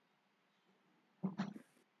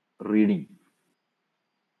reading.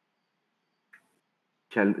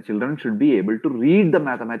 Children should be able to read the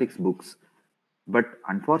mathematics books, but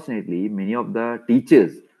unfortunately many of the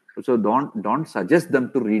teachers also don't suggest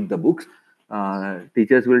them to read the books.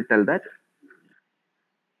 Teachers will tell that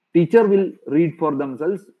teacher will read for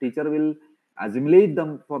themselves, teacher will assimilate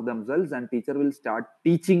them for themselves, and teacher will start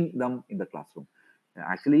teaching them in the classroom.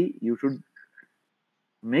 Actually you should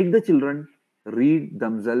make the children read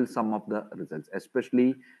themselves some of the results,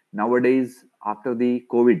 especially nowadays after the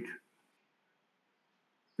COVID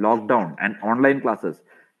lockdown and online classes.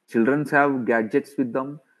 Children have gadgets with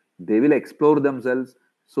them, they will explore themselves.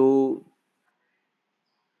 So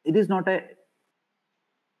it is not a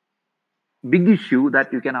big issue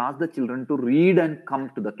that you can ask the children to read and come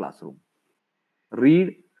to the classroom.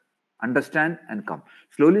 Read, understand, and come.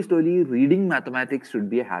 Slowly, reading mathematics should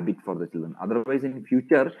be a habit for the children. Otherwise, in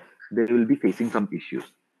future, they will be facing some issues.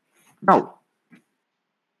 Now,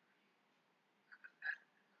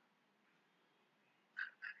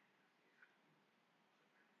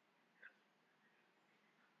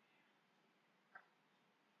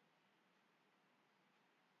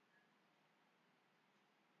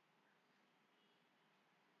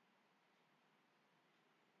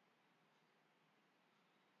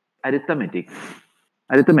 arithmetic.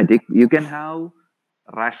 Arithmetic, you can have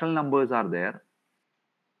rational numbers are there.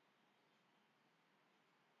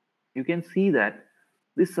 You can see that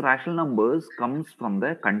this rational numbers comes from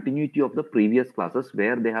the continuity of the previous classes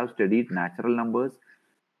where they have studied natural numbers,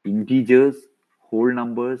 integers, whole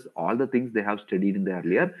numbers, all the things they have studied in the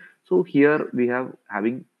earlier. So here we have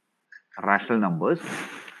having rational numbers.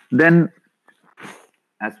 Then,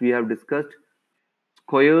 as we have discussed,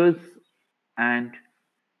 squares and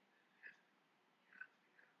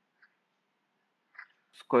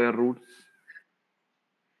square roots,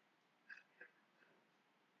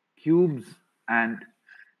 cubes and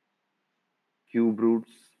cube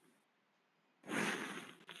roots.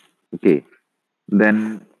 Okay,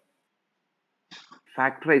 then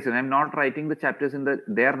factorization. I'm not writing the chapters in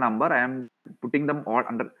their number. I am putting them all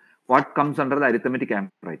under what comes under the arithmetic I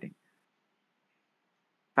am writing.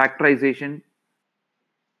 Factorization.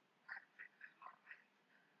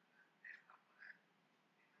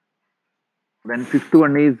 Then fifth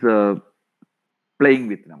one is playing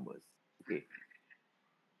with numbers. Okay.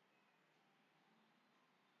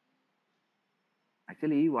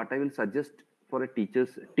 Actually, what I will suggest for a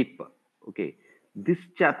teacher's tip. Okay, this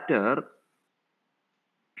chapter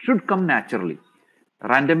should come naturally.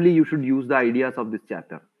 Randomly, you should use the ideas of this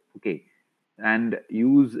chapter. Okay, and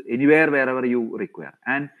use anywhere wherever you require.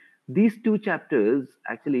 And these two chapters,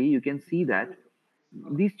 actually, you can see that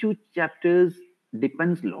these two chapters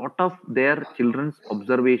depends a lot of their children's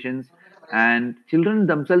observations, and children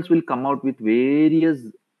themselves will come out with various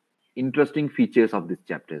interesting features of these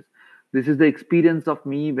chapters. This is the experience of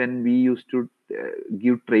me when we used to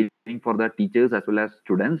give training for the teachers as well as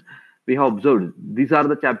students. We have observed these are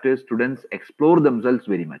the chapters students explore themselves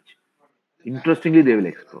very much. Interestingly, they will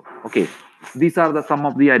explore. Okay, these are the some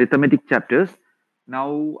of the arithmetic chapters.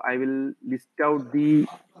 Now I will list out the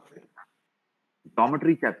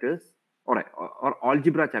geometry chapters or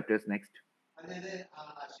algebra chapters next.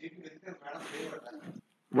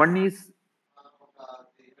 One is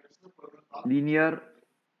linear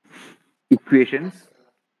equations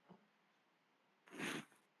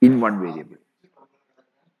in one variable.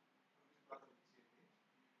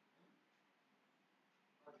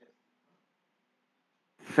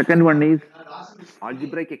 Second one is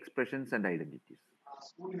algebraic expressions and identities.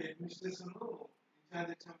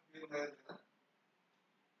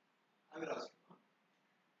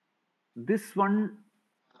 This one,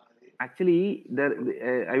 actually, there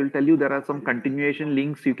I will tell you there are some continuation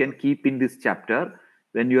links you can keep in this chapter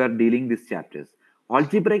when you are dealing these chapters.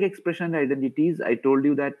 Algebraic expression and identities, I told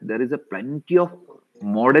you that there is a plenty of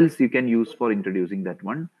models you can use for introducing that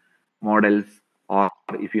one. Models, or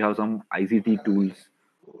if you have some ICT tools,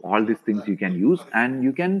 all these things you can use, and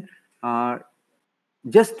you can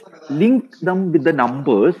just link them with the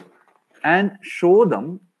numbers and show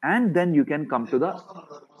them, and then you can come to the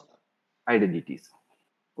identities.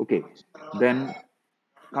 Okay, then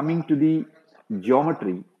coming to the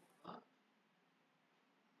geometry.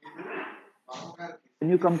 When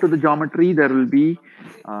you come to the geometry, there will be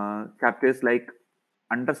chapters like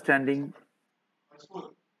understanding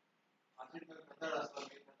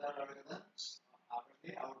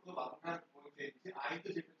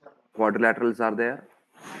quadrilaterals are there.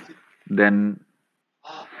 Then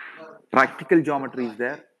practical geometry is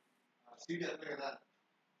there.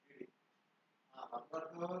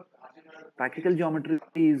 Practical geometry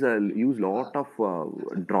is use lot of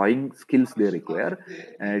drawing skills they require.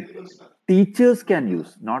 Teachers can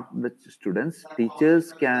use, not the students.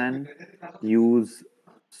 Teachers can use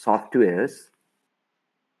softwares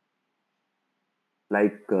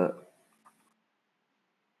like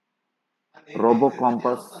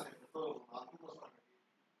RoboCompass,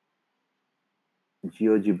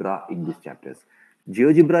 GeoGebra in these chapters.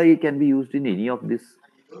 GeoGebra can be used in any of this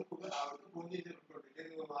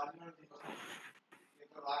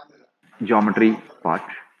geometry part,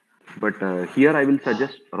 but here I will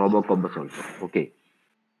suggest RoboCompass also. Okay,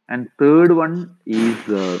 and third one is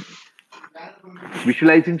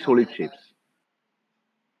visualizing solid shapes.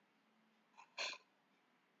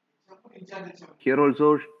 Here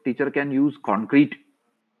also teacher can use concrete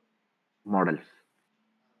models.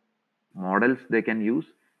 Models they can use,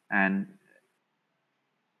 and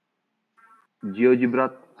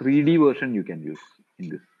GeoGebra 3D version you can use in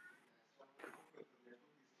this.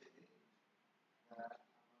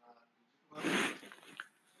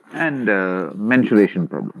 And mensuration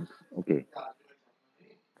problems. Okay.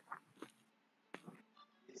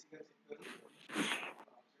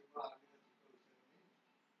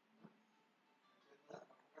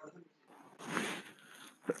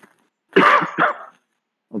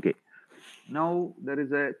 Okay. Now there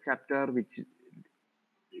is a chapter which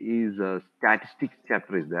is a statistics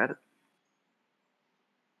chapter is there.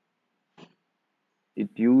 It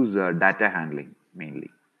use data handling mainly.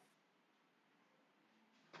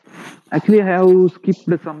 Actually, I have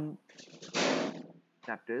skipped some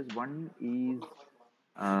chapters. One is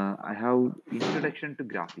I have introduction to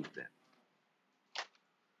graph is there.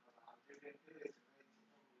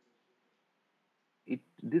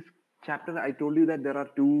 This chapter I told you that there are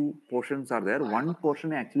two portions are there. One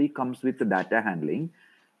portion actually comes with the data handling,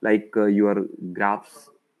 like your graphs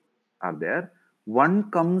are there.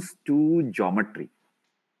 One comes to geometry.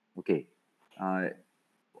 Okay.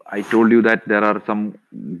 I told you that there are some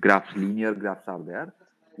graphs, linear graphs are there.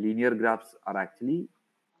 Linear graphs are actually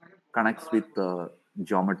connects with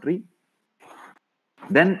geometry.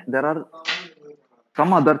 Then there are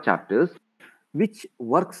some other chapters which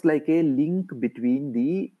works like a link between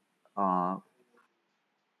the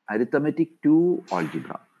arithmetic to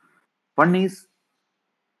algebra. One is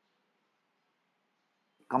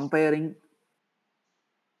comparing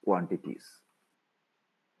quantities.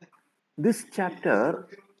 This chapter,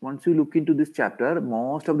 once you look into this chapter,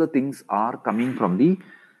 most of the things are coming from the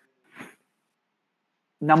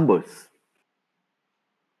numbers.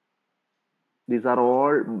 These are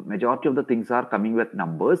all, majority of the things are coming with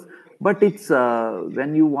numbers, but it's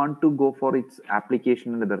when you want to go for its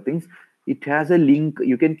application and other things, it has a link.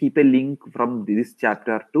 You can keep a link from this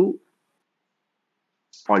chapter to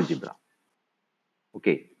algebra.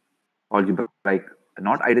 Okay, algebra, like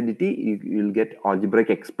not identity, you will get algebraic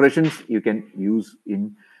expressions you can use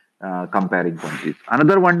in comparing quantities.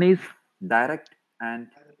 Another one is direct and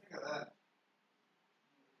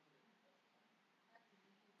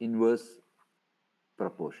inverse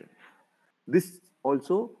proportion. This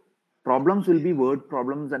also, problems will be word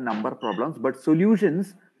problems and number problems, but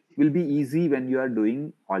solutions will be easy when you are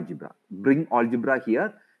doing algebra. Bring algebra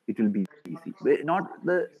here, it will be easy. Not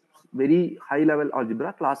the very high level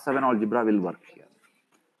algebra, class 7 algebra will work here.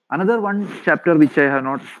 Another one chapter which I have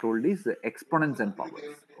not told is exponents and powers.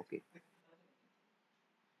 Okay.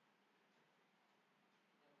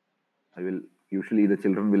 I will, usually the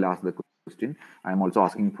children will ask the question. I am also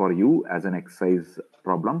asking for you as an exercise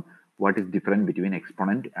problem. What is different between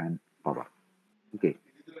exponent and power? Okay.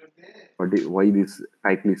 Why this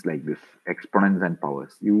title is like this? Exponents and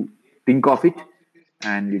powers. You think of it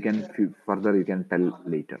and you can further you can tell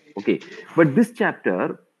later. Okay. But this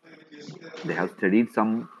chapter, they have studied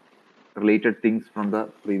some related things from the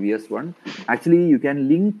previous one. Actually, you can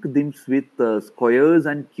link them with squares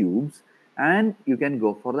and cubes, and you can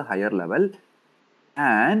go for the higher level,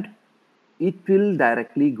 and it will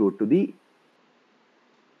directly go to the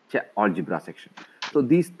algebra section. So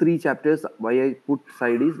these three chapters, why I put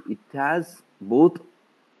side is it has both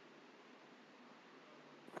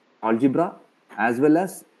algebra as well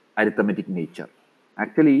as arithmetic nature.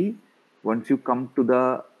 Actually, once you come to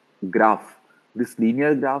the graph, this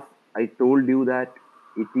linear graph, I told you that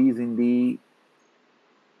it is in the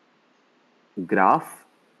graph,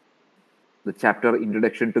 the chapter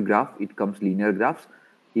introduction to graph, it comes linear graphs.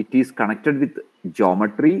 It is connected with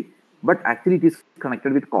geometry, but actually it is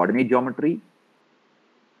connected with coordinate geometry.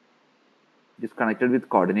 It is connected with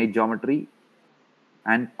coordinate geometry,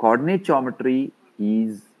 and coordinate geometry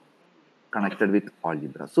is connected with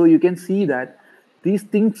algebra. So you can see that these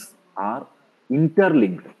things are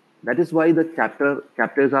interlinked. That is why the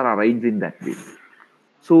chapters are arranged in that way.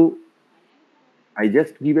 So I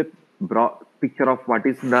just give a broad picture of what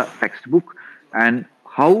is the textbook and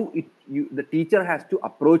how the teacher has to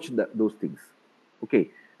approach those things.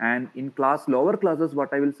 Okay, and in lower classes,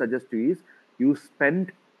 what I will suggest to you is you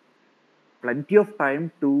spend plenty of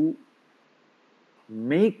time to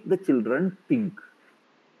make the children think,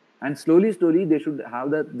 and slowly they should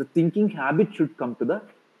have the thinking habit should come to the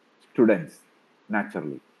students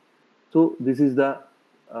naturally. So this is the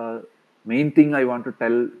main thing I want to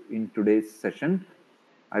tell in today's session.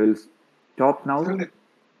 I will stop now.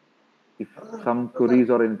 If some queries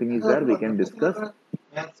or anything is there, we can discuss.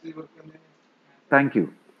 Thank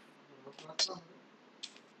you.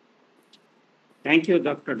 Thank you,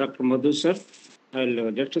 Dr. Madhu, sir.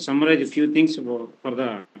 I'll just summarize a few things in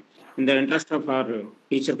the interest of our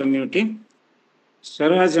teacher community.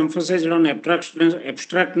 Sir has emphasized on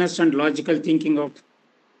abstractness and logical thinking of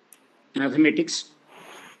mathematics.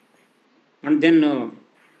 And then,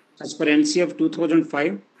 as per NCF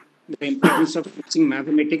 2005, the importance of teaching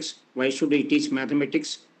mathematics. Why should we teach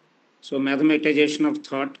mathematics? So, mathematization of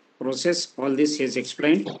thought process, all this is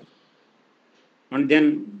explained. And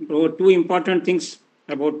then, two important things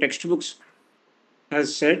about textbooks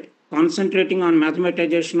has said, concentrating on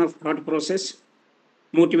mathematization of thought process,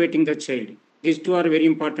 motivating the child. These two are very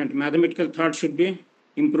important. Mathematical thought should be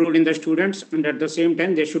improved in the students, and at the same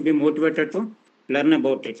time they should be motivated to learn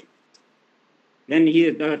about it. Then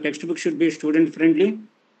here the textbook should be student friendly,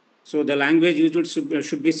 so the language used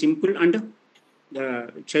should be simple, and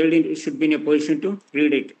the child should be in a position to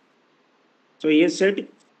read it. So he has said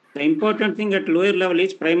the important thing at lower level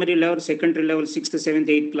is primary level, secondary level, 6th, 7th,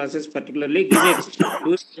 8th classes particularly,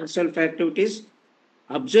 do self activities,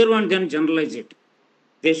 observe and then generalize it.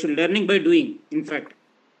 They should learning by doing. In fact,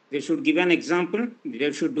 they should give an example,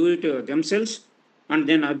 they should do it themselves, and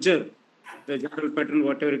then observe the general pattern,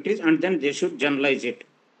 whatever it is, and then they should generalize it.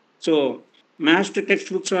 So math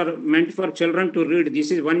textbooks are meant for children to read.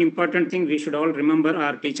 This is one important thing we should all remember,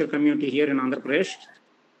 our teacher community here in Andhra Pradesh.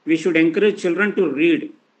 We should encourage children to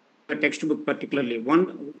read the textbook particularly.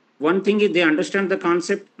 One thing is they understand the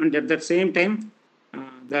concept, and at the same time,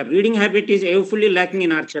 the reading habit is awfully lacking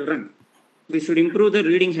in our children. We should improve the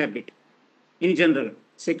reading habit in general.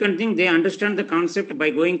 Second thing, they understand the concept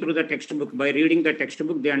by going through the textbook. By reading the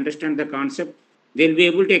textbook, they understand the concept. They'll be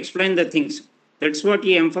able to explain the things. That's what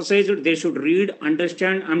he emphasized. They should read,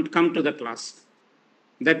 understand, and come to the class.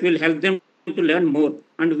 That will help them to learn more,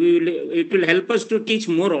 and it will help us to teach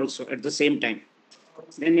more also at the same time.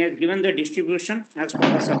 Then he has given the distribution as per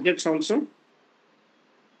the subjects also.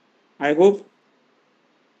 I hope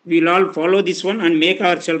we'll all follow this one and make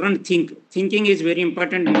our children think. Thinking is very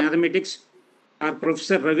important in mathematics. Our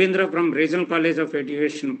Professor Ravindra from Regional College of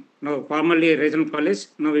Education, now formerly Regional College,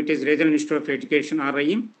 now it is Regional Institute of Education,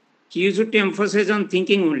 RIM. He used to emphasize on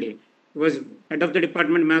thinking only. He was head of the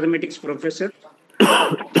department mathematics professor.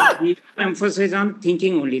 We emphasize on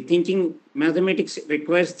thinking only. Thinking, mathematics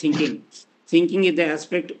requires thinking. Thinking is the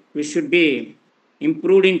aspect which should be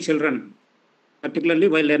improved in children, particularly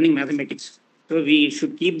while learning mathematics. So we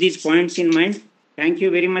should keep these points in mind. Thank you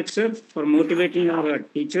very much, sir, for motivating our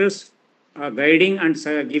teachers, guiding and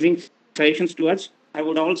giving suggestions to us. I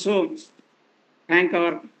would also thank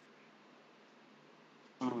our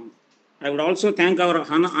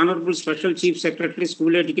Honorable Special Chief Secretary,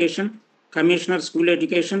 School Education, Commissioner, School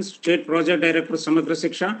Education, State Project Director, Samagra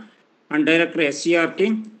Shiksha, and Director,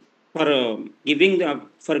 SCRT, for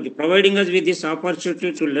providing us with this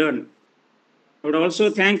opportunity to learn. I would also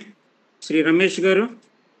thank Sri Ramesh Garu,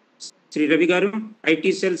 Sri Ravi Garu,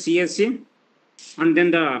 IT Cell CSC, and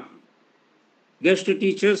then the guest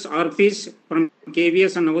teachers, RPs from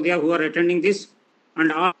KVS and Navodaya who are attending this,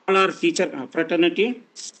 and all our teacher fraternity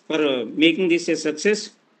for making this a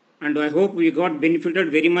success. And I hope we got benefited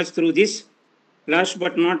very much through this. Last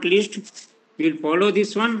but not least, we'll follow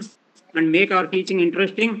this one and make our teaching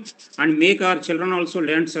interesting and make our children also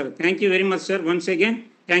learn, sir. Thank you very much, sir. Once again,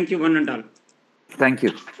 thank you one and all. Thank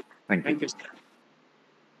you. Thank you. Thank you, sir.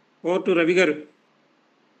 Over to Ravi Garu.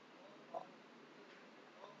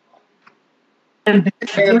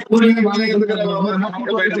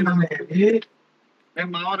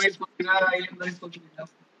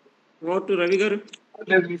 Over to Ravi Garu.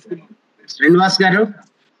 Srinivas గారు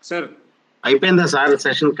Sir. అయిపోయిందా sir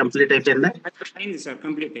session complete అయిపోయిందా Fine, sir.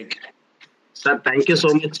 Complete. Sir thank you so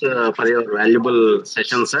much for your valuable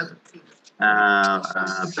session sir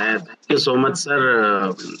thank you so much sir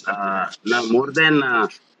more than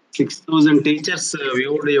 6,000 teachers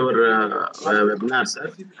viewed your webinar, sir.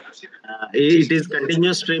 It is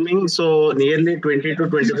continuous streaming, so nearly 20 to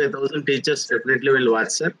 25,000 teachers definitely will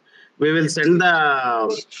watch, sir. We will send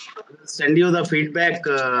you the feedback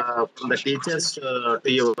from the teachers to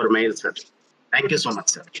your mail, sir. Thank you so much,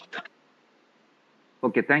 sir.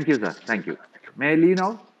 Okay, thank you, sir. Thank you. May I leave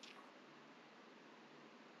now?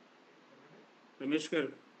 Ramesh Garu.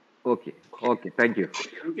 Okay, thank you.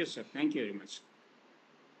 Thank you, sir. Thank you very much.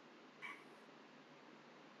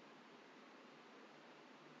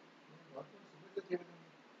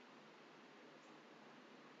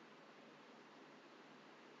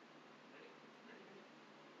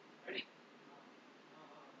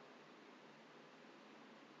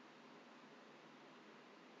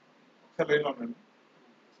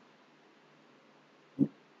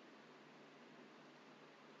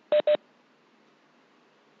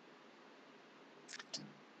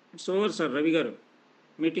 It's over, sir. Ravi Garu.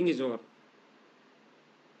 Meeting is over.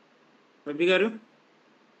 Ravi Garu.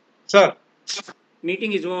 Sir.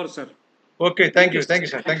 Meeting is over, sir. Okay, thank you,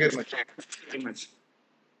 sir. Thank you very much. Very much.